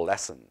a little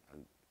lesson.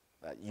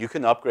 You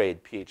can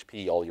upgrade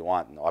PHP all you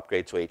want and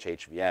upgrade to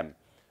HHVM.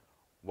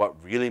 What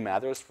really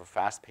matters for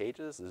fast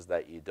pages is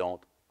that you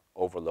don't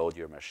overload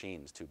your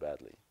machines too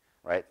badly,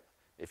 right?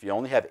 If you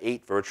only have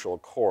 8 virtual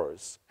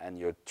cores and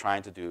you're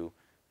trying to do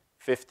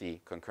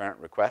 50 concurrent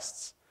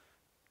requests,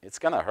 it's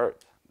going to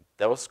hurt.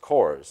 Those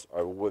cores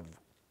are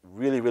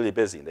really, really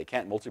busy. They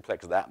can't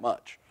multiplex that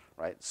much,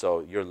 right?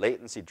 So your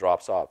latency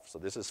drops off. So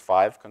this is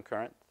 5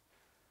 concurrent,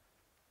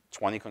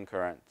 20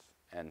 concurrent,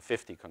 and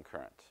 50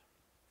 concurrent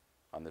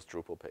on this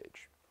Drupal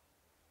page.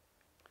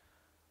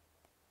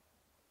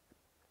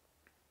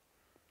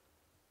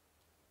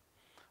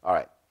 All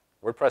right,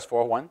 WordPress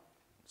 4.1,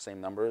 same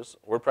numbers.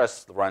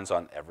 WordPress runs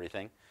on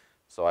everything.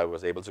 So I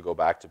was able to go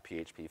back to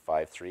PHP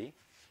 5.3.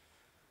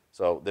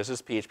 So this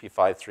is PHP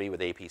 5.3 with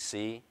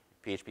APC,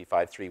 PHP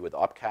 5.3 with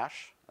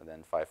opcache, and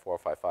then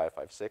 5.4, 5.5,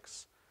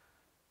 5.6.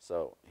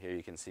 So here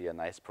you can see a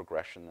nice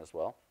progression as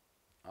well,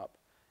 up.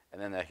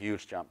 And then a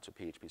huge jump to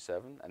PHP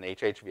 7. And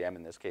HHVM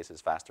in this case is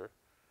faster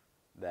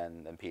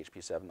than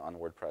PHP 7 on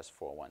WordPress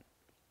 4.1.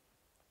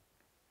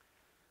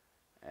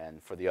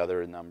 And for the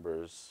other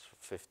numbers,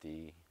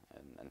 50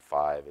 and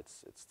 5,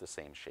 it's the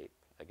same shape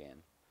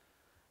again.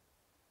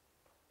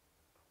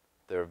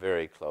 They're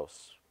very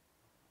close.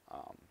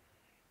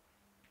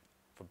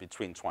 For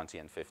between 20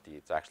 and 50,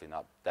 it's actually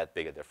not that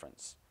big a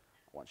difference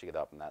once you get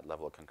up in that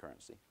level of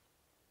concurrency.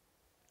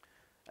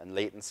 And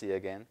latency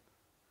again,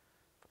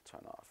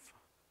 turn off.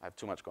 I have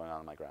too much going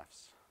on in my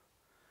graphs.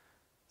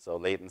 So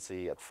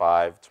latency at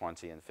 5,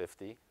 20, and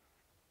 50.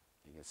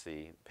 You can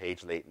see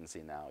page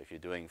latency now, if you're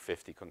doing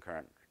 50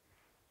 concurrent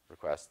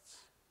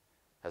requests,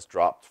 has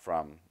dropped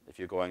from, if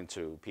you're going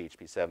to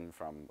PHP 7,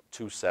 from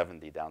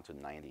 270 down to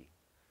 90.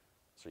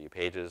 So your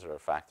pages are a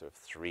factor of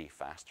 3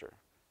 faster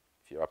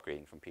if you're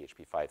upgrading from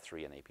PHP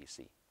 5.3 and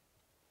APC.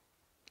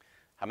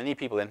 How many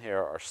people in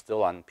here are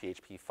still on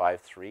PHP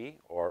 5.3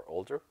 or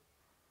older?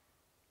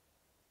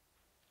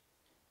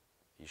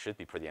 You should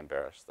be pretty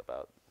embarrassed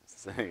about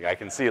it. I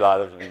can see a lot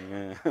of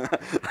them.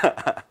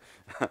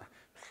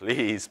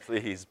 Please,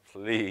 please,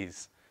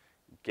 please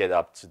get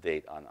up to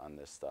date on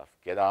this stuff.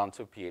 Get on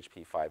to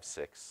PHP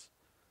 5.6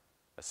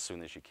 as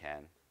soon as you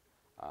can.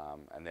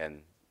 And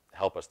then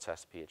help us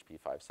test PHP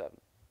 5.7.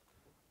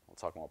 We'll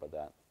talk more about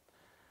that.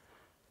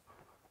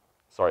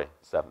 Sorry,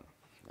 7.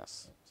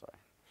 Yes,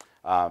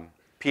 sorry.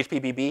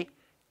 PHP BB,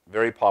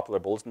 very popular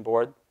bulletin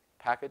board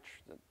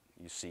package that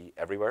you see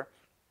everywhere.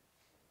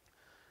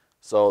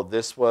 So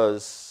this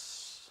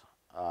was,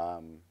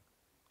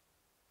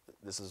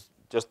 this is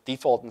just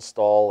default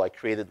install. I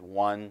created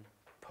one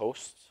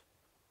post.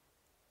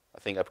 I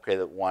think I've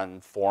created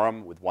one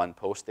forum with one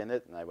post in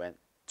it, and I went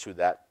to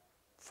that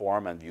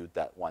forum and viewed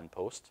that one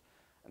post,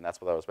 and that's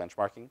what I was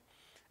benchmarking.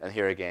 And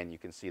here again, you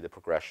can see the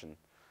progression,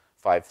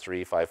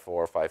 5.3,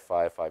 5.4,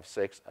 5.5,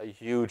 5.6, a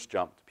huge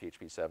jump to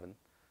PHP 7.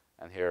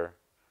 And here,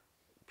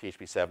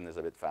 PHP 7 is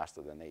a bit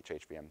faster than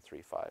HHVM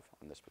 3.5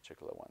 on this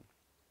particular one.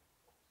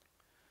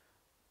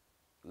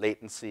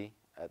 Latency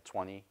at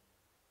 20. You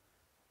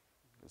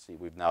can see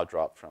we've now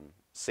dropped from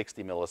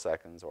 60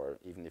 milliseconds, or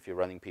even if you're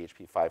running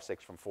PHP 5.6,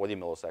 from 40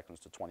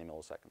 milliseconds to 20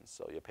 milliseconds.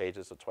 So your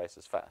pages are twice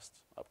as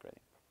fast upgrading.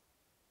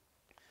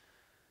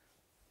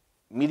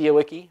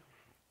 MediaWiki.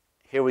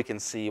 Here we can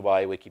see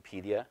why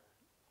Wikipedia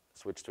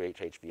switched to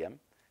HHVM,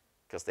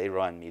 because they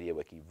run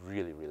MediaWiki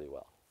really, really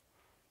well.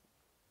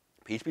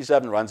 PHP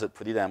 7 runs it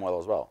pretty damn well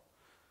as well.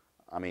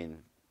 I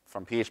mean,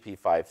 from PHP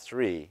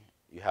 5.3,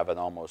 you have an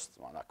almost,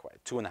 well, not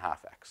quite,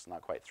 2.5x,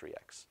 not quite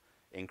 3x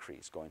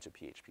increase going to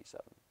PHP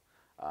 7.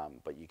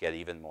 But you get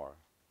even more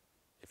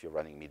if you're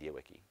running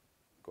MediaWiki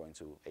going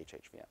to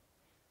HHVM.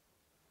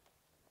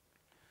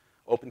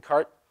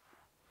 OpenCart.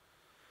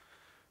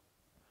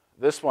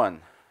 This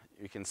one,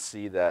 you can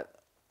see that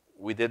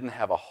we didn't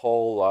have a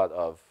whole lot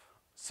of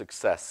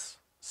success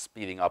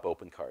speeding up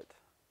OpenCart,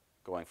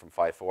 going from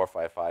 5.4,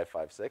 5.5,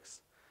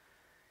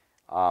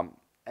 5.6.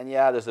 And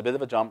yeah, there's a bit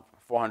of a jump,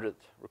 400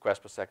 requests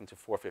per second to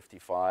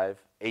 455.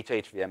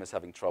 HHVM is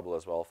having trouble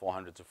as well,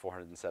 400 to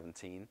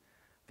 417.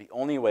 The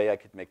only way I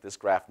could make this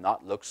graph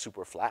not look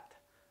super flat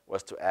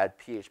was to add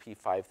PHP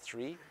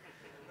 5.3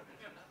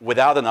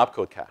 without an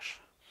opcode cache.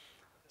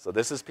 So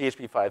this is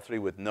PHP 5.3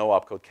 with no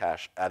opcode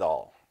cache at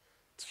all,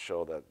 to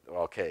show that,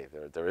 okay,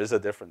 there is a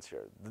difference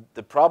here.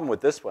 The problem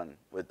with this one,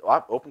 with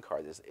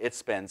OpenCart, is it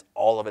spends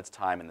all of its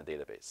time in the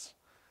database.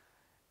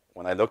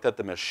 When I looked at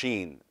the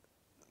machine,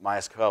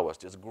 MySQL was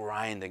just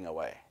grinding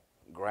away,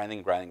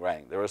 grinding.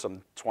 There were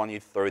some 20,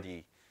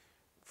 30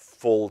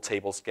 full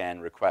table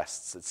scan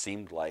requests, it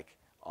seemed like,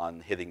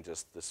 on hitting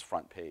just this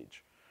front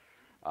page.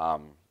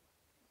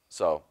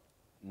 So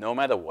no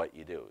matter what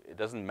you do, it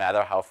doesn't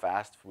matter how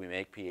fast we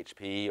make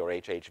PHP or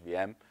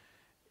HHVM,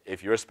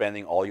 if you're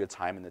spending all your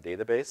time in the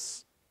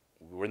database,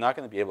 we're not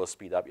going to be able to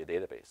speed up your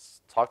database.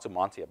 Talk to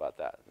Monty about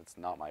that. It's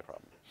not my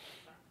problem.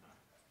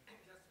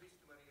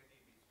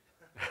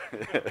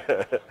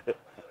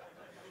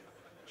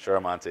 Sure,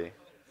 Monty.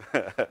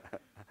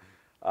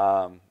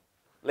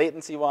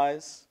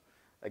 Latency-wise,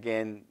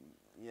 again,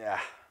 yeah,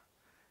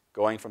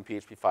 going from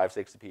PHP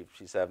 5.6 to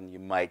PHP 7, you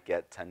might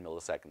get 10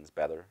 milliseconds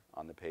better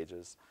on the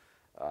pages.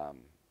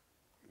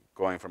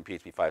 Going from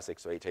PHP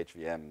 5.6 to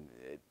HHVM,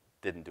 it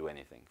didn't do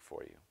anything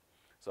for you.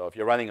 So if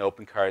you're running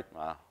OpenCart,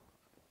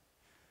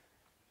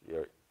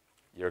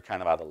 you're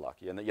kind of out of luck.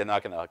 You're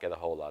not going to get a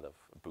whole lot of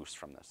boost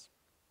from this.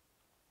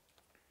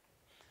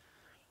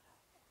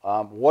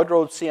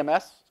 Wardrobe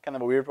CMS, kind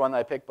of a weird one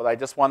I picked, but I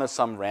just wanted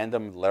some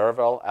random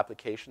Laravel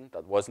application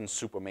that wasn't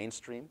super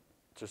mainstream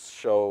to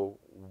show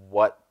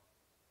what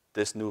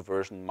this new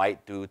version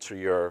might do to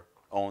your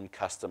own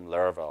custom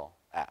Laravel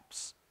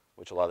apps,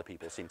 which a lot of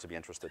people seem to be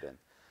interested in.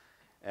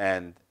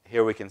 And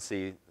here we can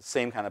see the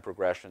same kind of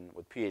progression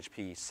with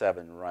PHP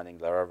 7 running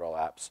Laravel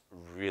apps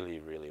really,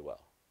 really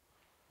well.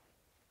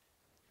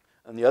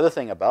 And the other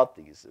thing about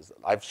these is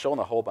I've shown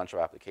a whole bunch of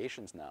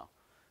applications now.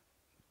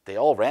 They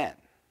all ran,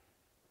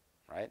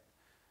 right?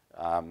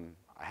 I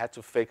had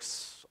to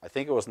fix, I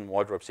think it was in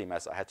Wardrobe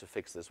CMS, I had to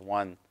fix this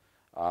one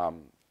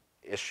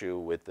issue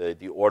with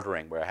the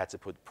ordering where I had to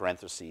put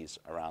parentheses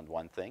around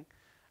one thing.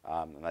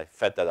 And I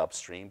fed that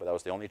upstream, but that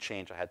was the only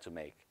change I had to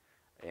make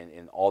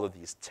in all of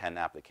these 10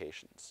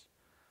 applications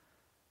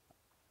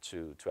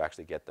to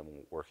actually get them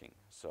working.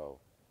 So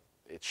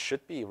it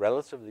should be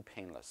relatively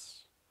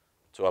painless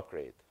to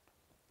upgrade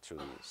to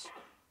these.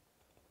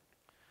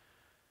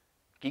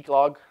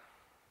 Geeklog,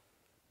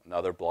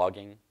 another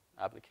blogging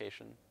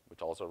application,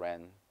 which also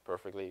ran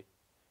perfectly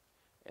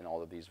in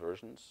all of these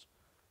versions.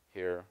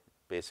 Here,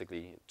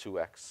 basically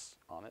 2x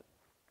on it.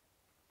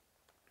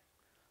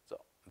 So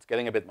it's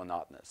getting a bit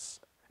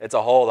monotonous. It's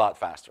a whole lot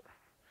faster.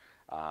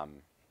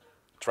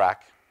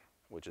 Track,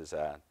 which is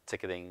a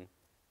ticketing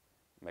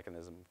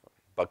mechanism,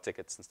 bug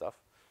tickets and stuff.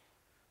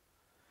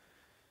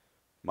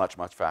 Much,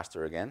 much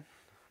faster again.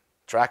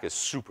 Track is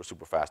super,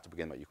 super fast to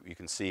begin with. You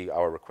can see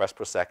our requests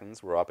per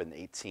seconds. We're up in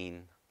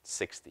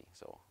 1860.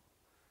 So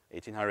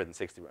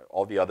 1860.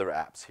 All the other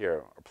apps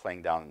here are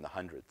playing down in the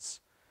hundreds.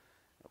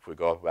 If we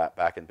go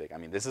back and big, I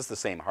mean, this is the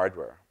same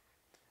hardware.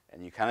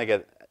 And you kind of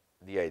get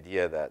the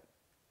idea that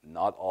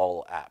not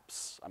all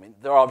apps, I mean,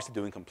 they're obviously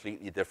doing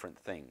completely different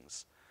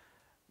things.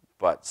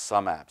 But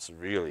some apps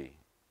really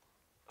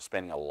are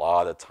spending a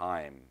lot of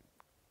time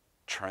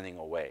churning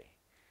away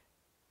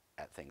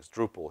at things.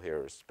 Drupal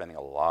here is spending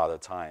a lot of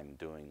time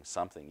doing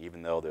something,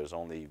 even though there's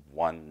only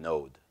one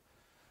node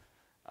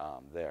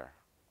there.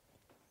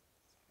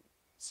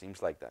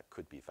 Seems like that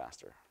could be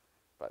faster,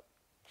 but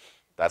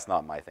that's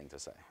not my thing to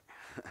say.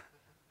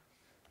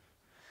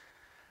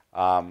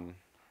 So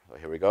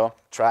here we go.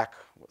 Track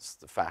was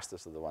the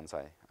fastest of the ones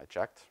I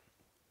checked,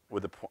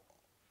 with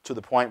to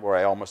the point where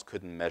I almost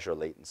couldn't measure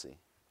latency.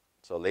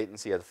 So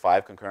latency at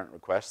 5 concurrent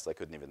requests, I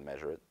couldn't even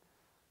measure it.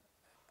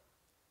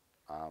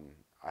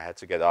 I had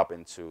to get up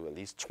into at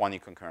least 20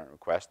 concurrent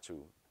requests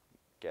to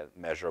get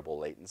measurable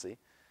latency.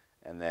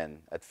 And then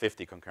at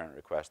 50 concurrent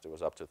requests, it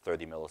was up to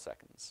 30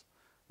 milliseconds,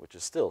 which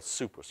is still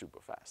super,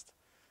 super fast.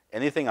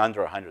 Anything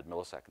under 100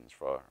 milliseconds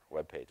for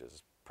web pages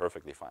is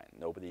perfectly fine.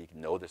 Nobody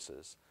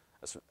notices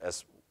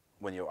as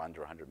when you're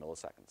under 100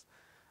 milliseconds.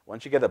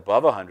 Once you get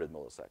above 100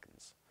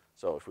 milliseconds,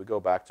 so if we go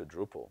back to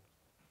Drupal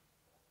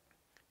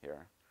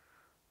here,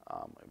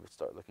 we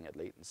start looking at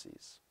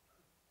latencies.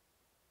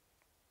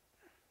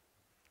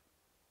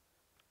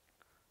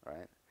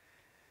 Right?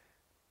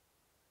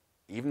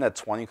 Even at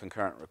 20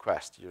 concurrent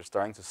requests, you're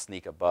starting to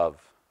sneak above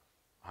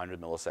 100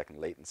 millisecond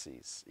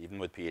latencies, even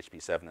with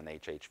PHP 7 and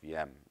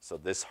HHVM. So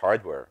this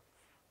hardware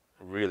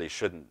really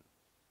shouldn't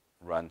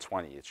run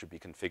 20. It should be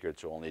configured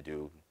to only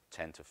do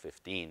 10 to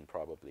 15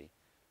 probably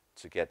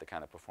to get the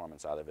kind of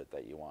performance out of it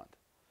that you want,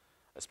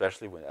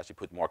 especially as you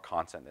put more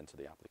content into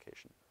the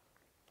application.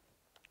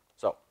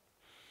 So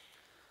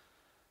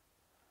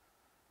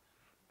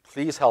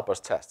please help us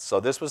test.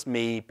 So this was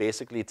me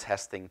basically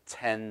testing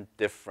 10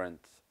 different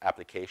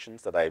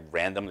applications that I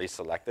randomly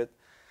selected.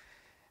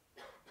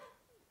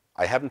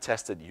 I haven't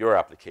tested your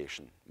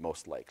application,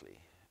 most likely.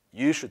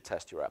 You should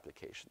test your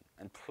application.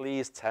 And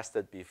please test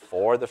it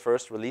before the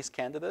first release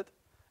candidate.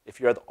 If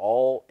you're at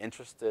all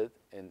interested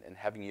in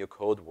having your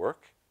code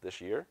work this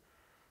year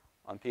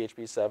on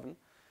PHP 7,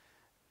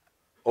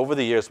 over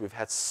the years, we've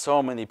had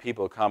so many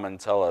people come and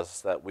tell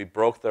us that we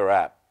broke their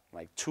app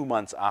like 2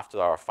 months after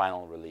our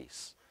final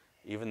release,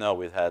 even though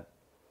we've had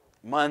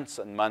months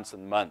and months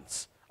and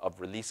months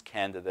of release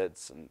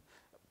candidates, and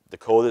the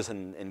code is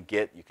in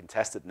Git. You can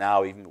test it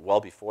now, even well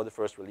before the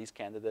first release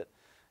candidate.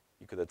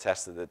 You could have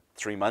tested it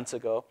 3 months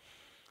ago.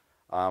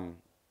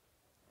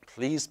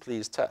 Please,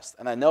 please test.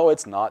 And I know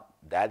it's not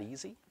that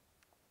easy,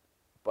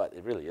 but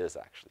it really is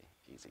actually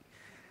easy.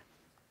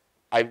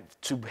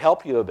 To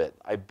help you a bit,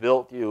 I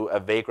built you a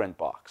Vagrant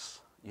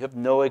box. You have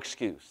no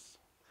excuse.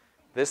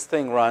 This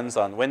thing runs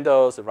on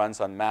Windows, it runs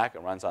on Mac,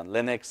 it runs on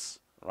Linux,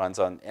 it runs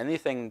on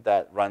anything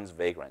that runs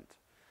Vagrant.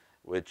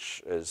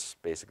 which is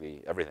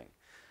basically everything.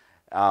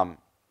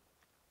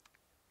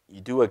 You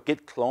do a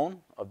git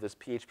clone of this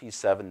PHP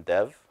 7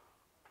 dev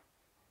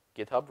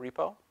GitHub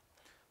repo,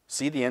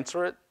 cd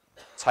into it,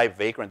 type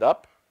vagrant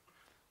up,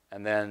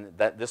 and then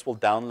this will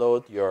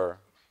download your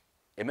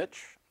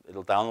image.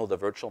 It'll download the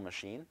virtual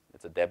machine.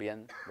 It's a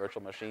Debian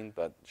virtual machine,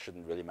 but it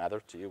shouldn't really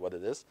matter to you what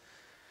it is.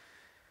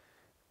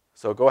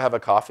 So go have a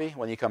coffee.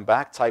 When you come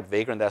back, type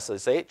vagrant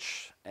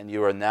SSH, and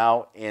you are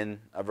now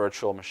in a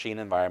virtual machine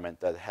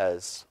environment that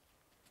has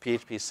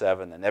PHP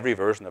 7 and every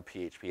version of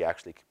PHP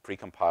actually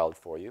pre-compiled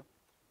for you.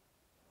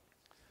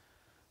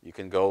 You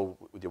can go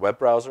with your web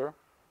browser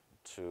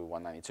to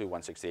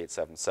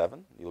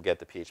 192.168.7.7. You'll get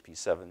the PHP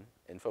 7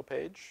 info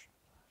page.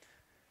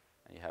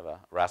 And you have a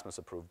Rasmus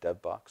approved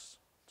dev box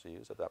to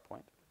use at that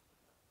point.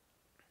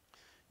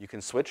 You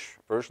can switch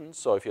versions.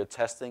 So if you're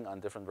testing on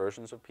different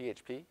versions of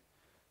PHP,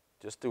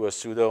 just do a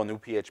sudo new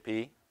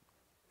PHP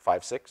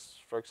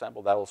 5.6, for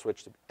example. That will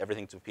switch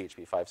everything to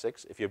PHP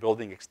 5.6. If you're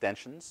building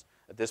extensions,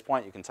 at this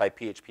point, you can type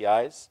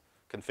PHPIs,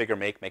 configure,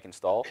 make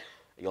install.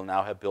 You'll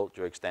now have built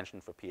your extension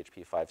for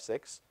PHP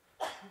 5.6.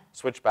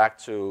 Switch back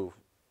to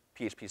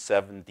PHP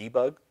 7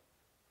 debug,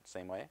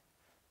 same way,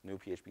 new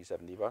PHP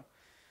 7 debug.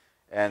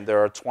 And there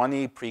are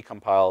 20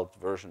 pre-compiled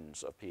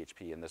versions of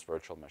PHP in this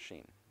virtual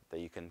machine that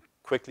you can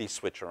quickly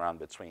switch around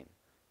between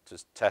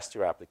to test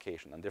your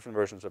application on different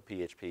versions of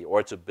PHP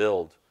or to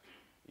build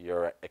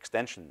your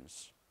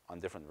extensions on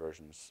different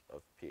versions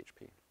of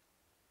PHP.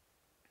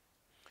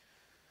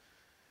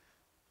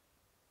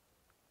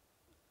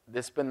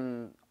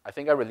 I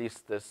think I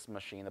released this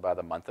machine about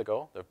a month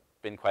ago. There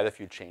have been quite a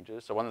few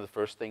changes. So one of the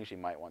first things you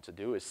might want to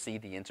do is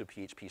cd into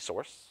PHP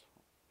source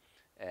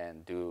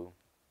and do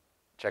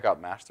checkout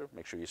master.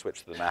 Make sure you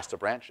switch to the master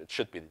branch. It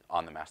should be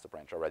on the master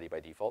branch already by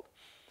default.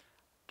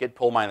 Git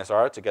pull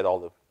 -r to get all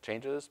the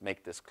changes.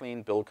 Make this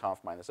clean. Build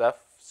conf -f,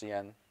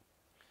 cn.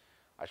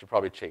 I should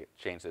probably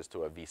change this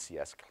to a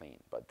VCS clean,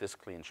 but this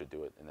clean should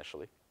do it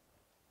initially.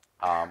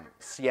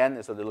 cn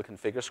is a little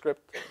configure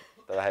script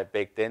that I have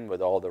baked in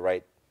with all the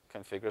right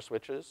configure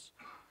switches.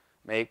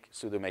 Make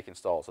sudo make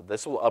install. So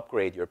this will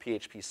upgrade your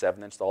PHP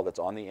 7 install that's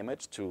on the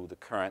image to the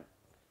current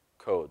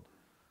code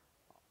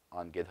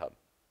on GitHub.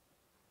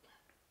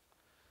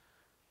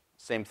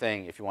 Same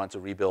thing if you want to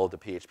rebuild the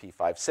PHP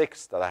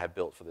 5.6 that I have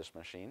built for this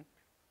machine.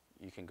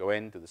 You can go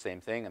in, do the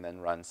same thing, and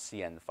then run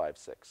cn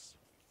 5.6.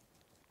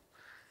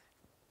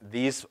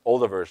 These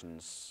older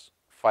versions,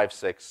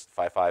 5.6,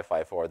 5.5,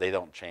 5.4, they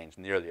don't change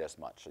nearly as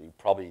much. So you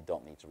probably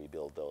don't need to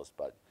rebuild those,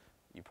 but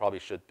you probably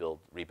should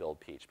rebuild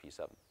PHP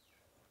 7.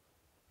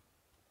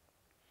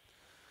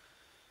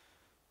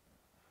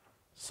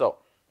 So,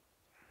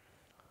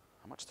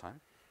 how much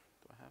time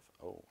do I have?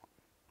 Oh,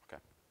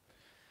 okay.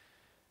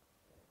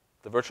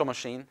 The virtual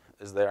machine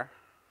is there.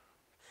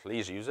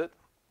 Please use it,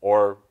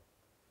 or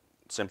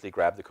simply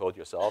grab the code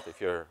yourself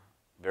if you're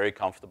very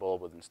comfortable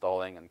with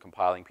installing and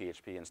compiling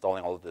PHP,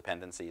 installing all the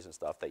dependencies and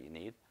stuff that you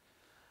need.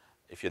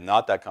 If you're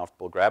not that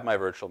comfortable, grab my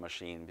virtual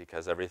machine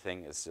because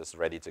everything is just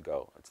ready to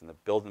go. It's in the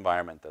build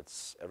environment.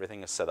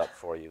 Everything is set up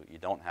for you. You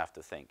don't have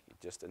to think. You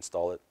just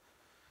install it.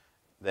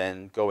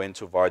 Then go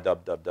into var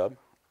dub.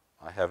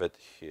 I have it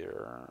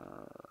here.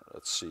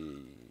 Let's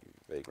see,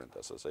 vagrant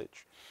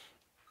SSH.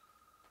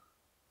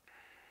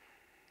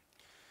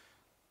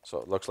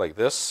 So it looks like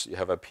this. You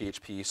have a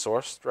PHP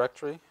source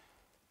directory.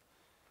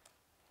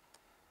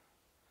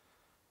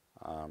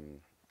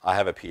 I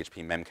have a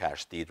PHP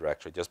memcached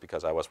directory just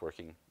because I was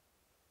working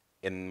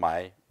in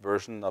my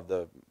version of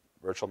the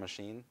virtual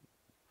machine,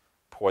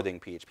 porting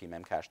PHP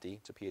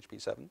memcached to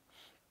PHP 7.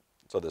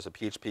 So there's a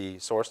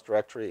PHP source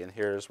directory, and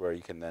here's where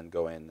you can then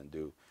go in and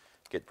do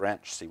git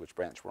branch, see which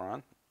branch we're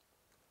on.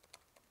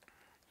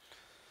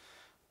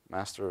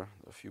 Master,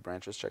 a few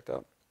branches checked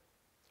out.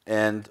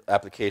 And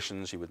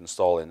applications you would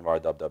install in var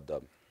dub.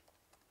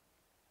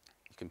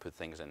 You can put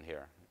things in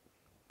here.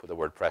 Put a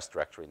WordPress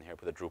directory in here,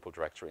 put a Drupal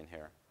directory in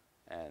here,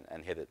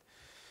 and hit it.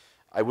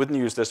 I wouldn't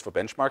use this for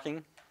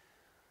benchmarking.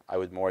 I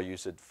would more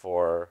use it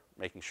for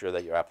making sure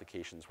that your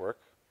applications work.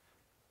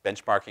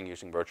 Benchmarking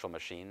using virtual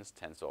machines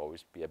tends to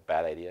always be a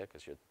bad idea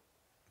because you're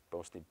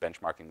mostly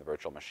benchmarking the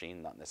virtual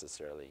machine, not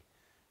necessarily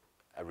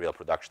a real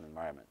production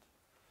environment.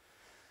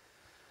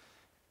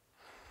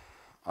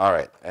 All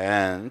right,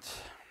 and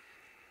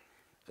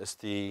is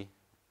the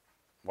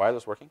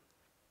wireless working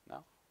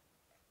now?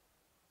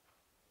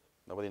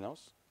 Nobody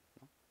knows?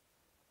 No?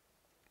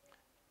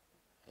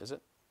 Is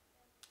it?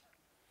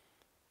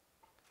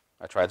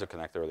 I tried to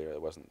connect earlier.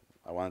 It wasn't.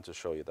 I wanted to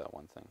show you that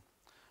one thing.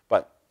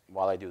 But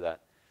while I do that,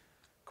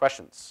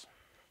 questions?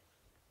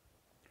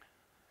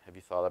 Have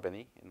you thought of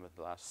any in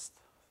the last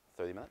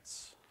 30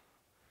 minutes?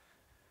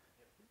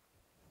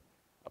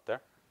 Up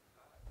there?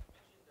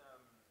 You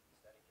mentioned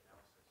static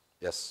analysis.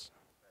 Yes.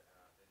 But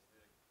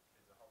there's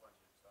a whole bunch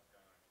of stuff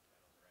going on in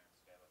kernels around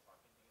scalar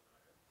typing at the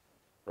moment.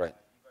 Right.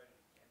 You voted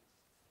against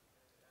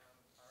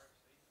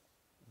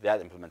RFC?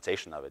 That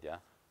implementation of it, yeah.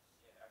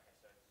 Yeah, okay.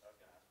 So I was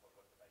going to ask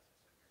what's the basis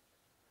of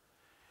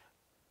your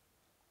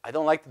interest? I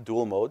don't like the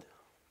dual mode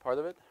part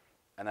of it.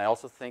 And I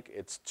also think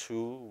it's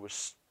too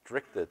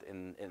restricted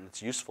in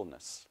its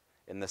usefulness,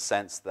 in the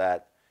sense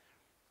that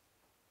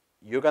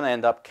you're going to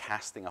end up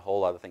casting a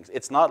whole lot of things.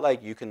 It's not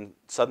like you can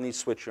suddenly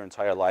switch your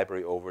entire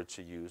library over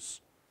to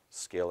use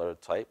scalar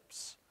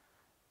types,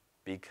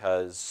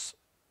 because,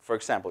 for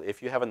example,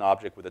 if you have an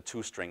object with a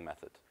toString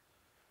method,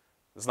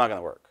 it's not going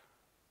to work,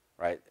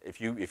 right?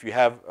 If you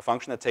have a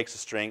function that takes a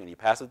string and you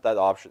pass it that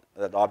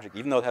object,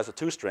 even though it has a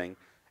toString,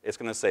 it's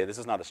going to say, this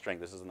is not a string,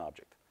 this is an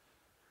object,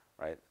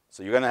 right?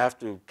 So you're going to have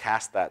to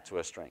cast that to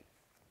a string.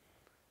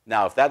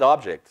 Now, if that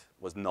object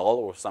was null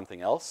or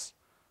something else,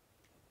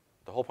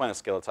 the whole point of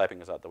scalar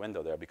typing is out the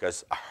window there,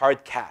 because a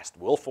hard cast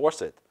will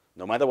force it,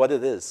 no matter what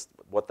it is,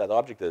 what that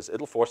object is,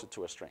 it'll force it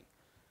to a string.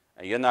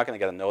 And you're not going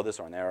to get a notice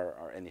or an error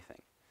or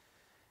anything.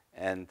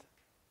 And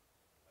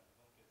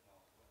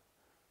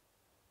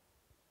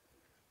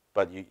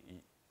but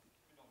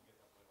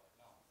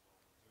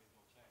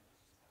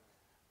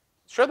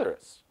sure there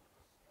is.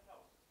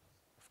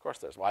 Of course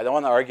there is. Well, I don't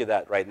want to argue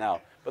that right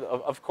now, but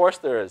of course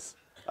there is.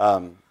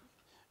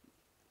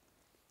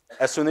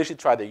 As soon as you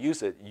try to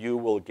use it, you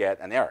will get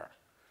an error.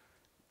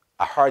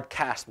 A hard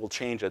cast will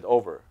change it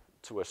over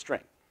to a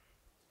string,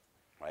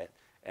 right?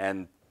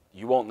 And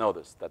you won't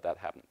notice that that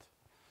happened.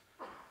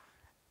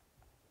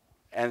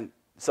 And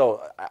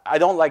so I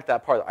don't like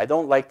that part. I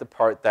don't like the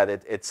part that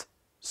it's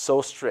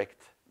so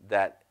strict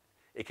that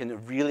it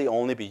can really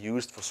only be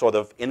used for sort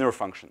of inner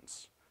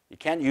functions. You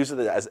can't use it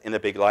as in a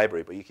big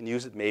library, but you can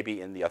use it maybe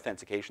in the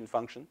authentication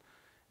function,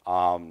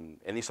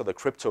 any sort of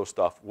crypto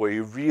stuff where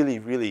you really,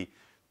 really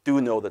do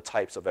know the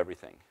types of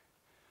everything.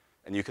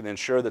 And you can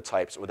ensure the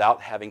types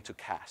without having to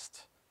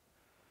cast.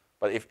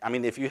 But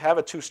if you have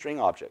a toString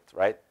object,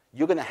 right,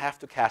 you're going to have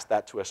to cast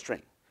that to a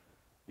string.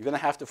 You're going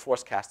to have to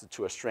force cast it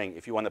to a string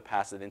if you want to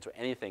pass it into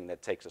anything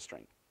that takes a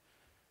string.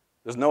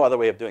 There's no other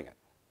way of doing it.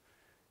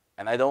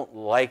 And I don't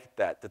like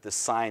that the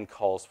design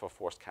calls for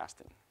force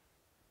casting.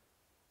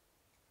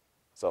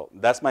 So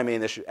that's my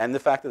main issue. And the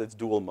fact that it's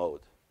dual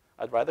mode.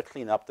 I'd rather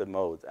clean up the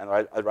mode. And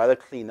I'd rather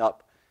clean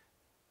up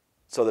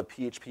so the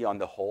PHP on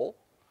the whole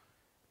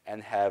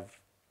and have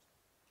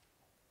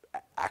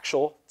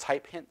actual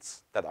type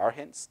hints that are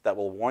hints that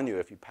will warn you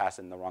if you pass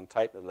in the wrong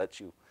type, that lets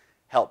you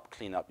help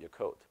clean up your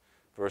code,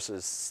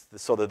 versus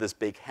sort of this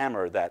big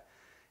hammer that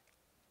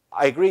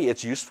I agree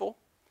it's useful,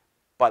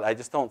 but I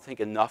just don't think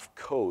enough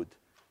code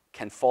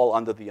can fall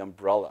under the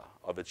umbrella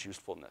of its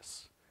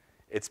usefulness.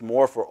 It's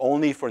more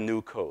only for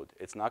new code.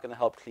 It's not going to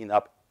help clean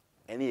up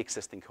any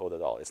existing code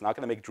at all. It's not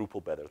going to make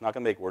Drupal better. It's not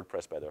going to make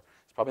WordPress better.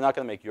 It's probably not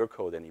going to make your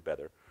code any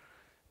better.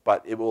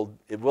 But it will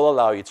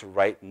allow you to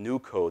write new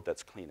code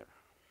that's cleaner.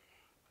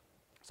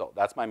 So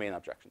that's my main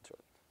objection to it.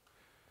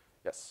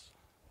 Yes?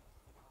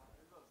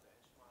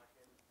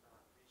 Benchmarking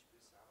PHP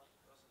 7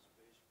 versus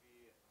PHP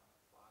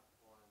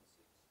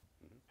 5.6.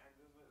 And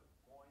we were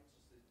more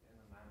interested in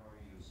the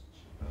memory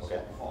usage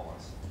versus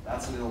performance.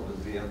 That's a little bit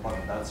weird, but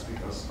that's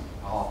because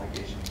our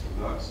application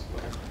works.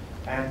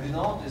 And we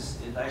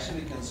noticed it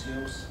actually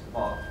consumes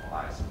about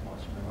twice as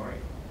much memory.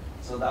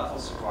 So that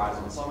was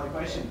surprising. So my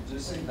question, do you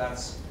think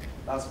that's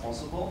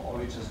possible, or are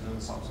we just doing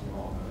something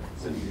wrong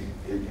with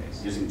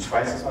it? Using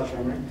twice as much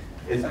memory?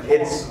 It's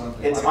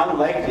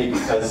unlikely,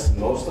 because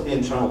most of the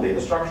internal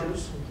data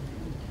structures,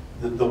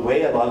 the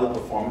way a lot of the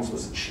performance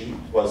was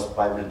achieved was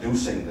by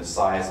reducing the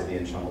size of the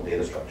internal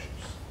data structures.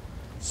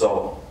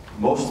 So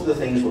most of the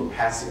things we're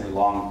passing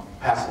around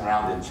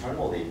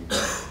internally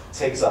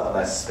takes up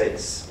less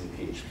space in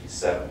PHP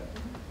 7.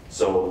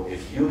 So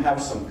if you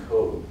have some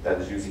code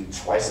that is using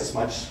twice as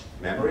much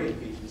memory in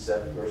PHP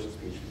 7 versus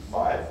PHP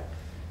 5,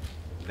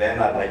 then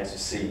I'd like to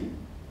see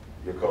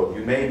your code.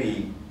 You may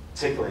be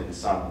tickling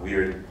some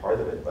weird part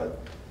of it, but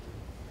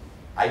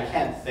I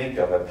can't think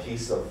of a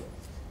piece of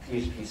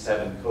PHP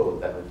 7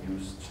 code that would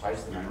use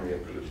twice the memory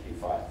of PHP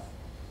 5.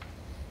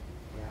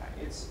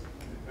 Yeah,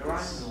 we're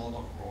writing a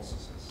lot of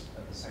processes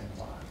at the same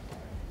time.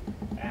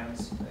 And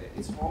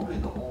it's probably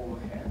the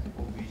overhead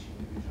of each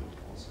individual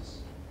process.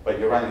 But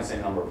you're running the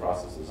same number of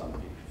processes on the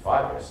PHP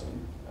 5, I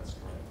assume. That's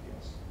correct,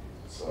 yes.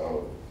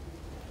 So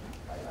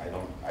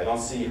I don't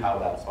see how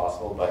that's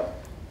possible, but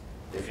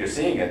if you're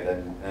seeing it,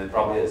 then it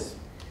probably is.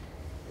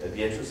 It'd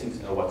be interesting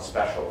to know what's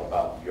special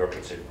about your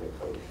particular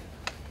code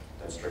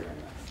that's triggering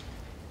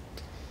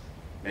that.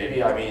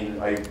 Maybe,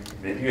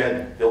 maybe you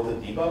had built a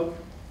debug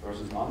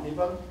versus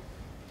non-debug?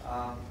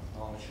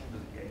 No, it shouldn't be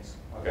the case.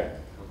 Okay.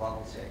 We'll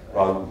double check that.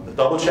 Well, the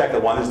double check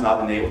that one is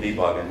not enabled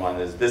debug and one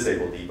is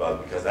disabled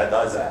debug, because that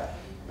does add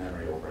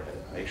memory overhead.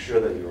 Make sure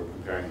that you're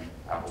comparing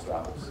apples to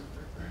apples.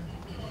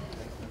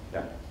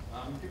 Yeah?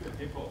 Given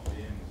hip-hop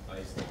VM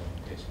based on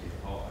PHP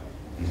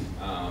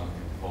 5,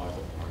 5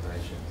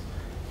 optimizations,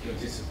 do you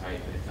anticipate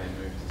that if they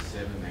move to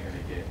 7, they're going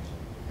to get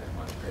that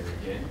much better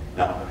again?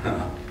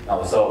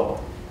 No.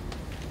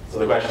 So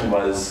the question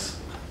was,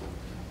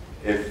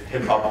 if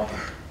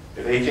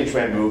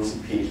HHREM moves to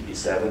PHP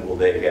 7, will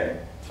they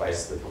get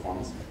twice the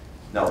performance?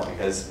 No,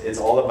 because it's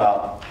all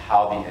about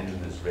how the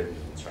engine is written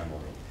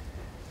internally.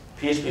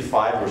 PHP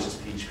 5 versus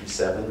PHP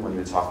 7, when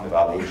you're talking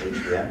about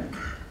HHREM,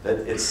 that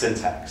it's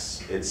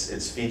syntax,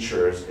 it's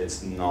features,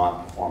 it's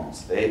not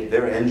performance.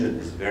 Their engine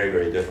is very,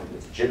 very different.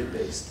 It's JIT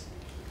based.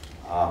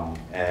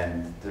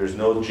 And there's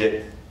no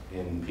JIT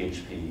in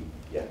PHP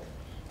yet.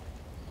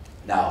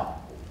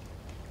 Now,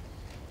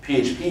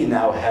 PHP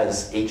now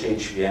has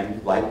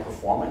HHVM-like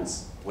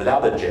performance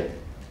without a JIT,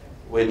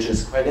 which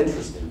is quite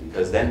interesting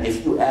because then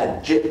if you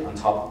add JIT on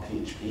top of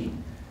PHP,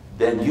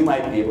 then you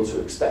might be able to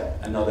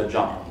expect another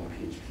jump on the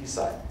PHP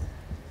side.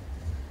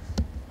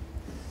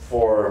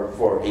 For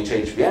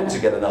HHVM to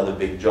get another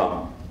big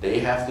jump, they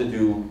have to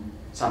do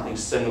something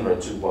similar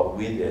to what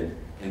we did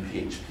in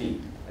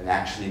PHP and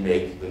actually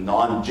make the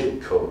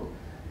non-JIT code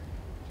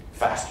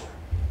faster.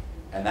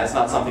 And that's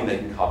not something they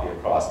can copy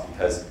across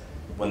because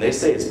when they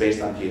say it's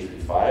based on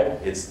PHP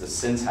 5, it's the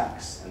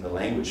syntax and the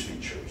language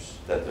features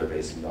that they're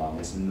basing it on.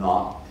 It's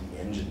not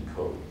the engine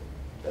code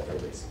that they're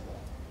basing it on.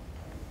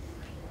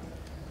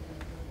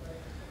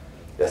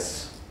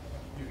 Yes?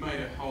 You've made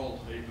a whole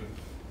heap of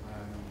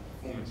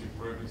performance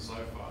improvements so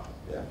far.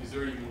 Yeah. Is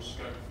there any more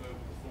scope for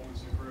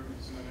performance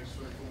improvements in the next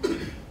 3 or 4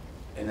 months?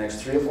 In the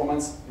next 3 or 4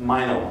 months,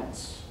 minor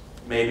ones.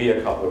 Maybe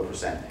a couple of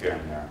 % here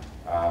and there.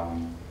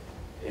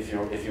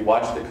 If you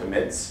watch the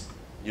commits,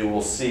 you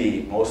will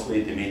see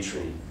mostly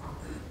Dimitri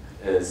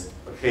is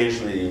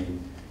occasionally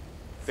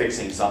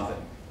fixing something.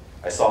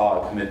 I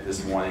saw a commit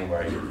this morning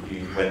where he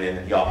went in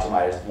and he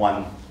optimized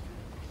one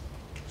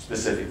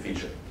specific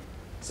feature.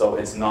 So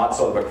it's not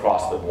sort of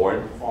across the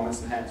board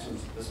performance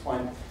enhancements at this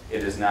point.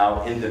 It is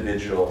now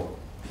individual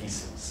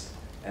pieces.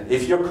 And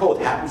if your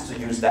code happens to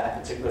use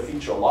that particular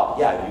feature a lot,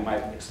 yeah, you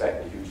might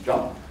expect a huge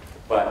jump,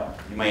 but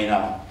you may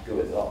not do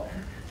it at all.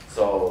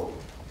 So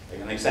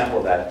like an example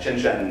of that,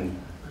 Chen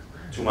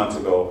 2 months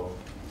ago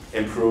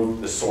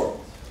improved the sort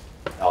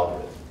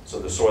algorithm. So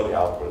the sorting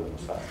algorithm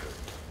was faster.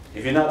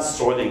 If you're not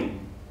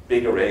sorting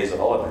big arrays of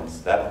elements,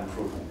 that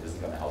improvement isn't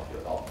going to help you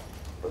at all.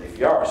 But if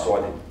you are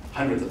sorting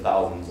hundreds of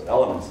thousands of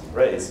elements in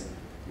arrays,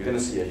 you're going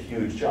to see a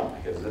huge jump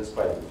because it's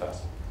quite a bit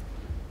faster.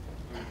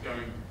 And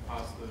going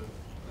past the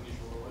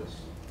initial release,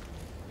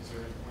 is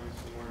there any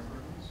plans for more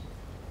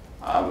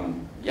improvements?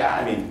 Yeah,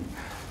 I mean,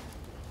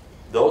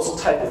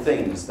 those type of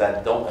things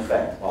that don't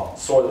affect, well,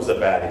 sort was a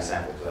bad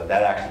example because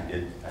that actually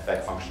did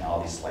affect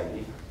functionality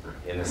slightly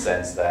in the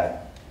sense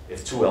that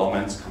if 2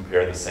 elements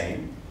compare the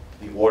same,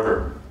 the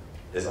order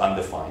is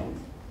undefined.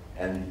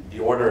 And the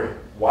order,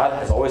 while it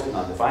has always been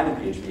undefined in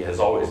PHP, has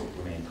always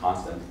remained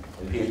constant.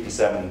 In PHP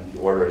 7, the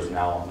order is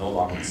now no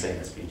longer the same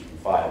as PHP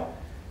 5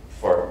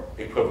 for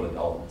equivalent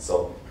elements.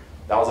 So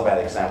that was a bad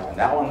example. And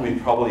that one we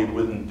probably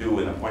wouldn't do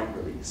in a point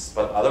release.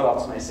 But other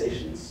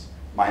optimizations,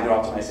 minor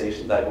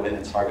optimizations that go in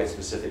and target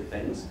specific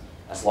things,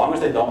 as long as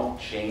they don't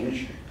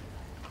change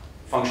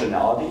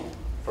functionality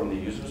from the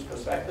user's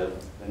perspective,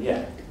 then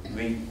yeah,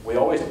 we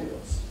always do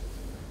those.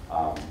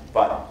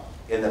 But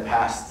in the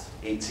past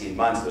 18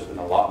 months, there's been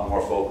a lot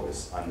more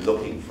focus on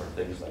looking for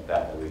things like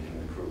that we can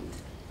improve.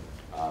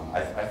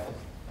 I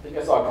think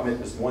I saw a commit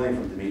this morning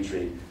from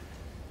Dimitri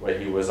where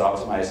he was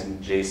optimizing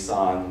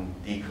JSON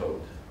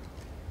decode,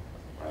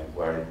 right?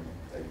 Where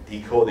like,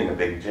 decoding a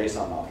big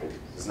JSON object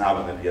is now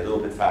going to be a little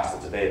bit faster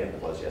today than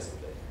it was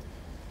yesterday.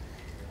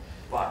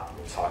 But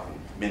we're talking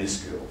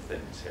minuscule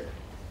things here.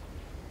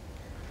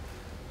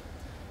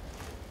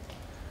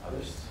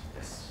 Others?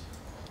 Yes?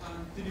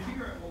 Did you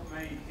figure out what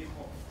made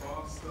hip-hop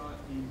faster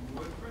in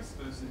WordPress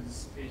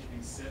versus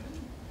PHP 7?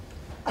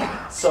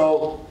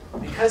 So,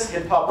 because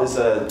hip-hop is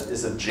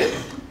a JIT,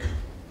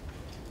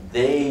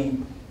 they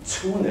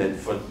tune it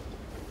for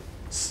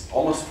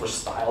almost for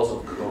styles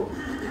of code.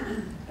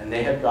 And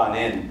they have gone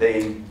in,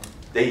 they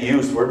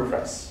used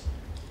WordPress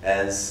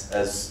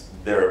as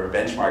their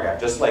benchmark app,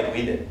 just like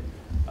we did.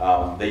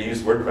 They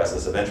used WordPress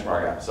as a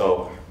benchmark app.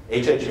 So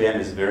HHVM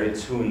is very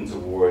tuned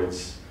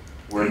towards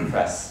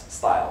WordPress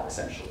style,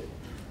 essentially.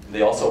 And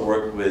they also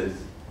worked with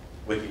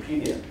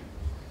Wikipedia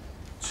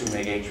to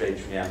make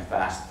HHVM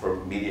fast for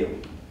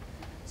MediaWiki.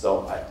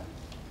 So I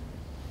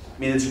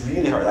mean, it's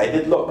really hard. I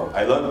did look.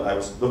 I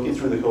was looking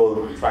through the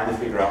code, trying to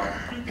figure out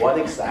what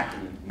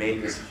exactly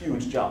made this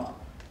huge jump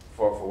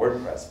for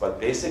WordPress. But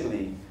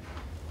basically,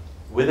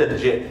 with a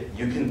JIT,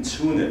 you can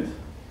tune it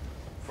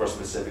for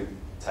specific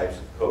types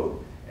of code.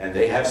 And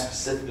they have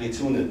specifically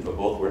tuned it for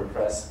both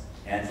WordPress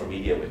and for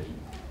MediaWiki.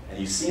 And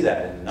you see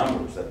that in the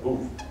numbers that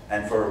move.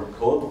 And for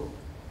code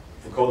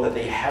that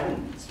they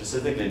haven't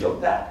specifically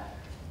looked at,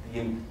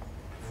 the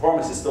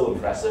performance is still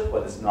impressive,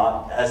 but it's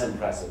not as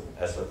impressive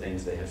as for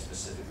things they have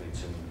specifically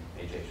tuned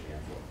HHVM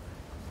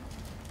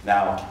for.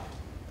 Now,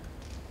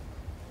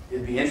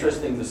 it'd be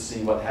interesting to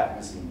see what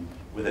happens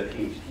with a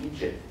PHP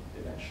JIT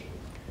eventually.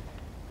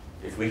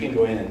 If we can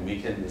go in and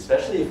we can,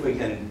 especially if we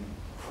can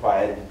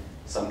provide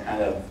some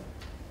kind of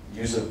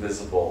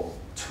user-visible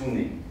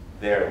tuning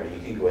there, where you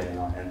can go in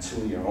and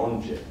tune your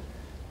own JIT.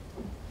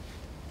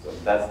 So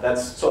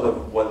that's sort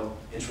of what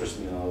interests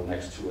me in the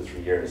next 2 or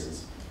 3 years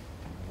is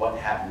what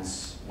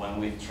happens when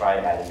we try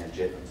adding a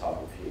JIT on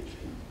top of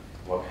PHP.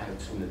 What kind of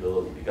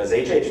tunability? Because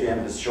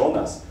HHVM has shown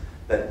us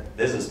that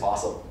this is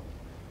possible.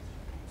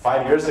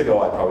 5 years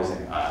ago, I'd probably say,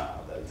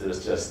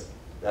 there's just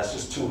That's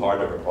just too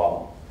hard of a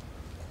problem.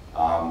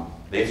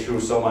 They threw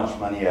so much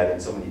money at it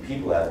and so many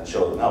people at it and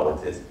showed, no,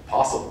 it's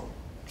possible.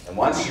 And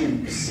once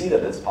you see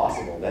that it's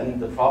possible, then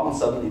the problem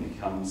suddenly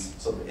becomes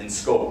sort of in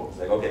scope. It's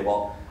like, okay,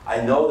 well,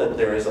 I know that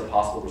there is a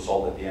possible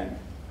result at the end.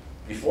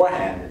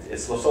 Beforehand,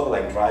 it's sort of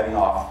like driving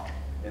off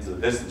into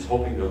the distance,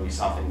 hoping there will be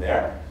something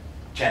there.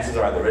 Chances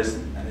are there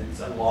isn't, and it's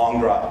a long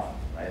drive,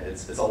 right?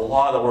 It's a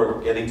lot of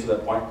work getting to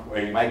that point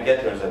where you might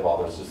get there and say,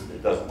 well,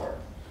 it doesn't work.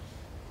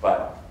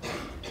 But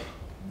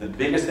the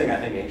biggest thing I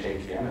think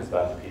HHVM has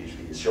done to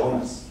PHP is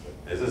shown us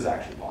that this is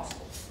actually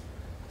possible.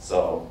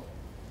 So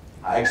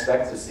I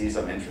expect to see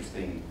some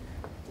interesting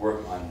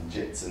work on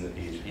JITs in the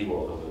PHP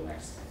world over the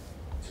next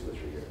 2 or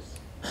 3 years.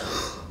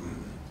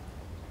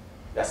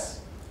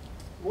 Yes?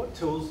 What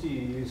tools do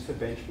you use for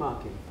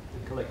benchmarking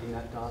and collecting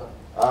that data?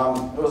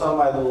 It was on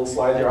my little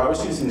slide here. I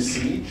was using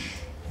Siege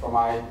for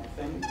my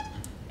thing.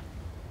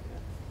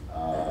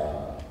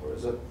 Where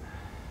is it?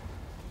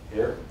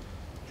 Here.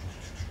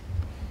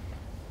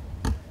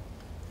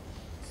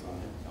 It's not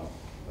here.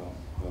 No.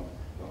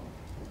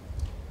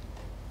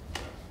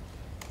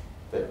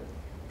 There.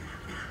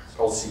 It's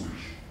called Siege.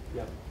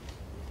 Yep.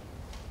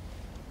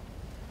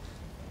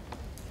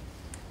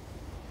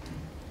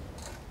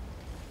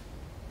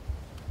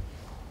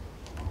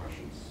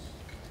 Questions?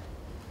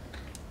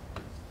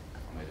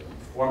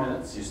 4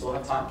 minutes. You still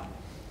have time?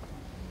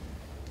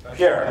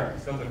 Pierre.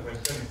 It's not a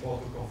question, it's more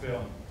to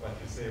confirm what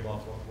you say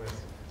about WordPress.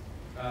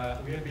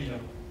 We have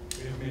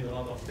made a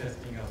lot of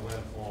testing as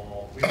well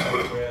for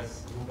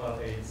WordPress,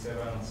 Drupal 8,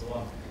 7, and so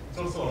on. It's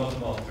also a lot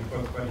about the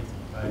code quality.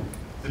 Like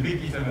the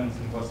big difference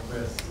in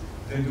WordPress,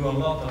 they do a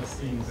lot of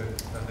things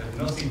that have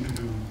nothing to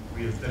do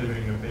with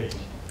delivering a page,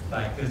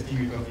 like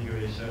testing the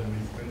configuration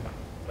with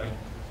like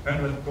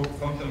 100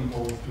 function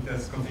calls to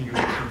test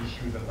configuration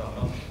issues that are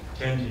not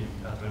changing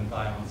at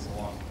runtime and so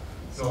on.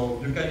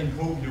 So you can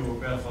improve your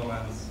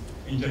performance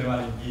in general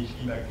in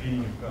PHP by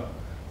cleaning your code.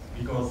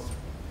 Because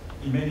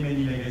in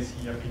many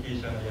legacy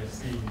applications I have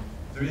seen,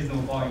 there is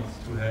no point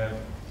to have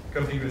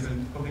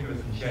configuration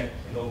check,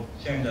 you don't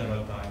change at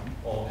runtime,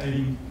 or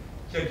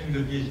checking the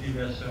PHP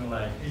version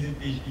like, is it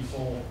PHP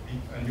 4,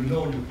 and you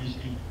know your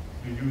PHP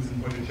you use in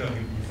production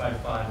will be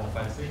 5.5 or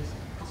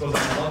 5.6. So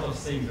there's a lot of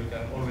things you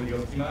can already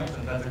optimize,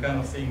 and that's the kind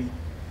of thing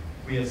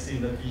we have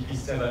seen that PHP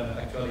 7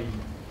 actually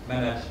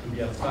managed to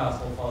be as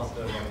fast or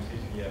faster than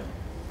HHVM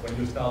when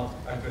you start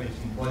actually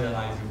to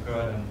modernize your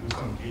code and do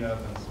some cleanup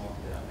and so on.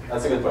 Yeah,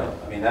 that's a good point.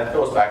 I mean, that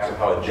goes back to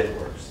how a JIT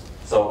works.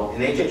 So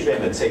in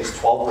HHVM, it takes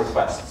 12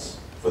 requests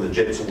for the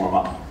JIT to warm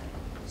up.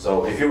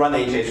 So if you run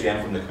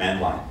HHVM from the command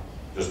line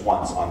just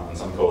once on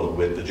some code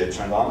with the JIT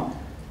turned on,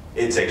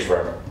 it takes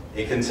forever.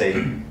 It can take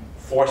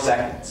 4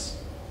 seconds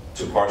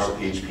to parse a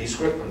PHP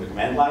script from the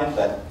command line.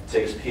 That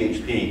takes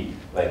PHP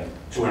like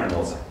 200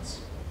 milliseconds.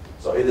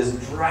 So it is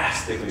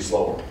drastically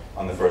slower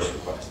on the first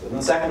request. And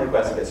the second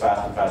request, it gets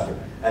faster and faster.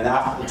 And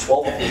after the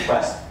 12th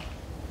request,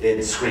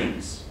 it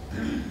screams.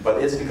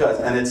 But it's because,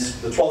 and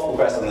it's the 12th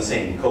request on the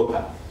same code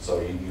path.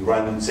 So you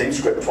run the same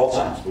script 12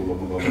 times, boom, boom,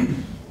 boom,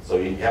 boom. So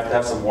you have to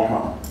have some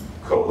warm-up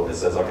code that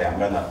says, okay, I'm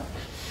gonna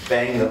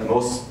bang the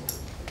most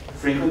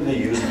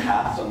frequently used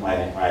paths on my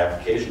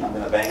application. I'm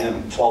gonna bang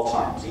them 12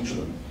 times, each of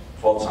them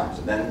 12 times.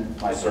 And then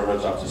my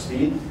server's up to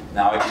speed.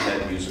 Now I can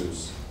let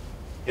users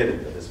hit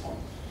it at this point.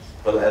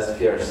 But as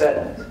Pierre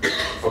said,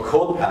 for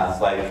code paths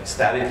like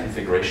static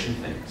configuration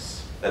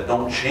things that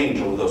don't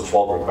change over those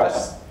 12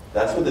 requests,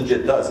 that's what the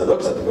JIT does. It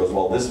looks at it and goes,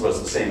 well, this was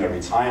the same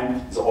every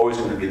time. It's always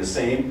going to be the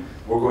same.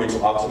 We're going to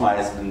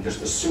optimize and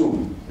just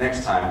assume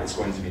next time it's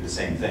going to be the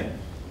same thing.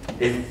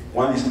 If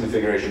one of these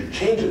configurations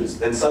changes,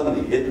 then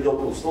suddenly it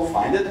will still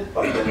find it,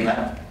 but then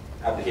that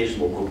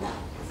application will go,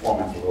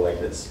 performance will go like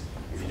this.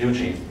 If you do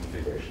change the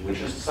configuration, which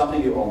is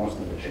something you almost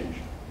never change.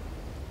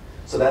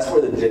 So that's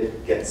where the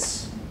JIT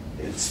gets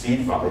its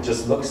speed from. It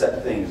just looks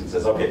at things and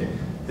says, okay,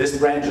 this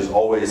branch is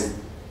always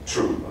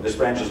true, or this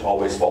branch is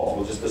always false.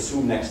 We'll just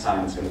assume next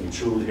time it's going to be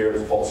true here,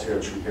 false here,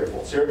 true here,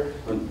 false here,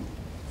 and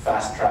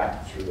fast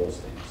track through those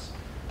things.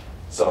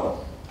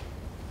 So,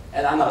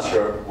 and I'm not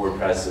sure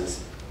WordPress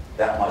is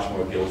that much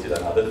more guilty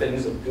than other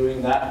things of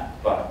doing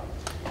that, but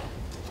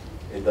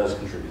it does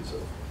contribute to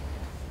it.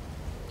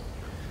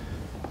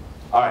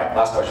 All right,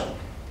 last question.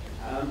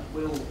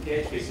 Will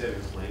PHP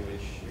 7's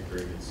language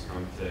improvements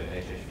come to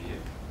HHVM?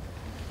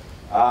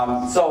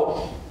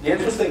 So the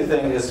interesting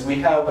thing is we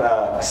have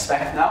a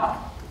spec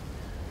now,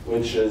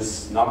 which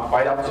is not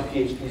quite up to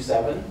PHP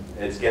 7.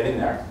 It's getting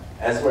there.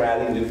 As we're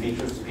adding new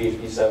features to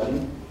PHP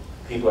 7,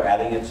 people are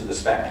adding it to the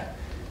spec.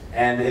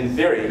 And in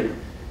theory,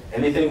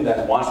 anything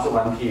that wants to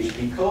run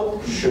PHP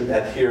code should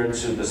adhere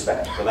to the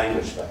spec, the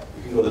language spec.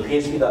 You can go to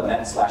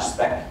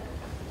php.net/spec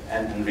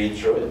and read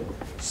through it.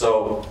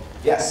 So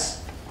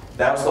yes,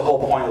 that was the whole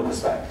point of the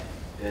spec,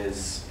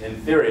 is in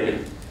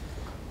theory,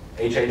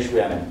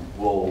 HHVM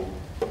will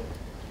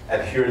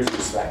adhere to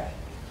the spec.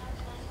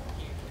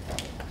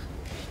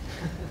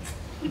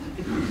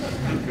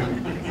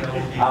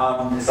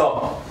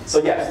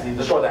 So yes,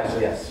 the short answer,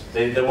 yes.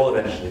 They will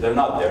eventually. They're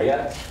not there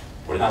yet.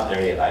 We're not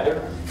there yet either.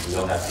 We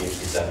don't have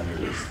PHP 7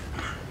 released.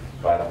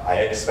 But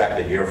I expect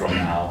a year from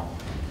now,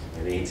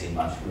 maybe 18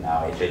 months from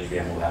now,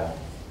 HHVM will have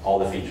all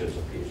the features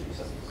of PHP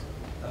 7.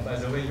 And by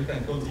the way, you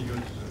can contribute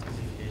to the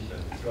specification.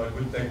 If you are a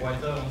good tech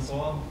writer and so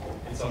on,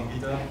 it's on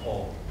GitHub,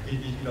 or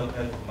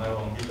PHP.net, my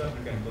own GitHub,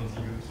 you can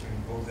contribute to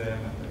improve them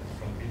and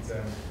complete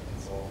them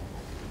and so on.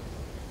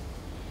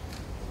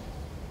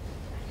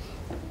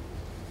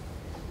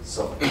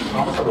 So I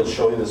promised I would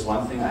show you this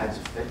one thing I had to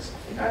fix. I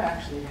think I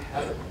actually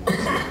have it.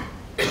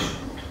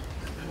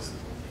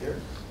 Here?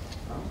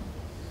 No?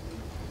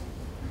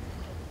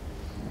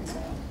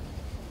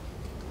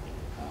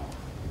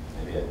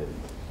 Maybe I didn't.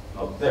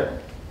 Oh, there.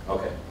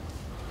 Okay.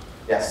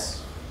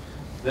 Yes.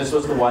 This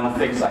was the one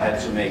fix I had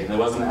to make, and it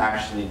wasn't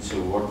actually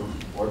to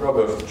wardrobe,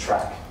 it was to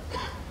track.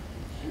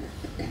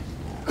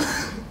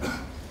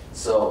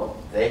 So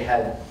they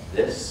had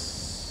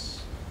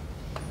this.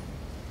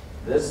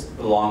 This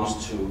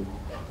belongs to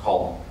a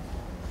column,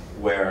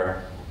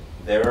 where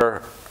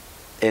they're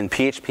in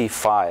PHP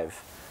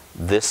 5,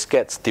 this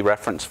gets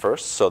dereferenced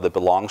first, so the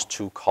belongs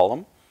to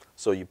column.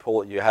 So you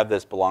have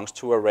this belongs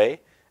to array,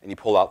 and you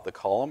pull out the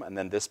column, and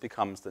then this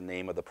becomes the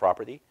name of the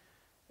property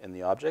in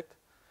the object.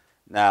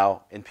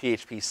 Now, in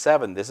PHP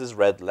 7, this is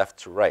read left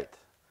to right.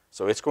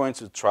 So it's going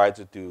to try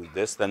to do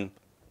this, then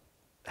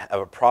have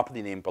a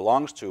property name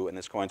belongs to, and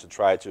it's going to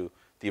try to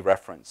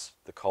dereference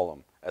the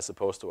column as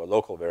opposed to a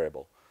local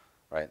variable,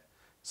 right?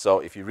 So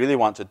if you really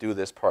want to do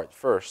this part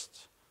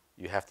first,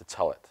 you have to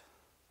tell it.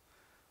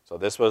 So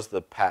this was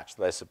the patch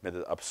that I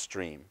submitted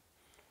upstream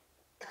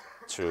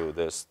to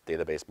this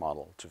database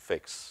model to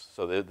fix.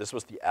 So this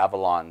was the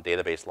Avalon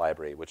database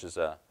library, which is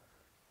a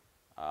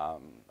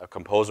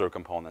composer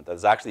component that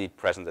is actually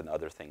present in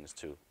other things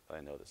too that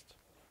I noticed.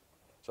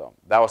 So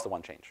that was the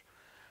one change.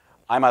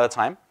 I'm out of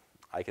time.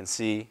 I can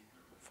see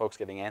folks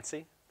getting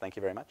antsy. Thank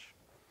you very much.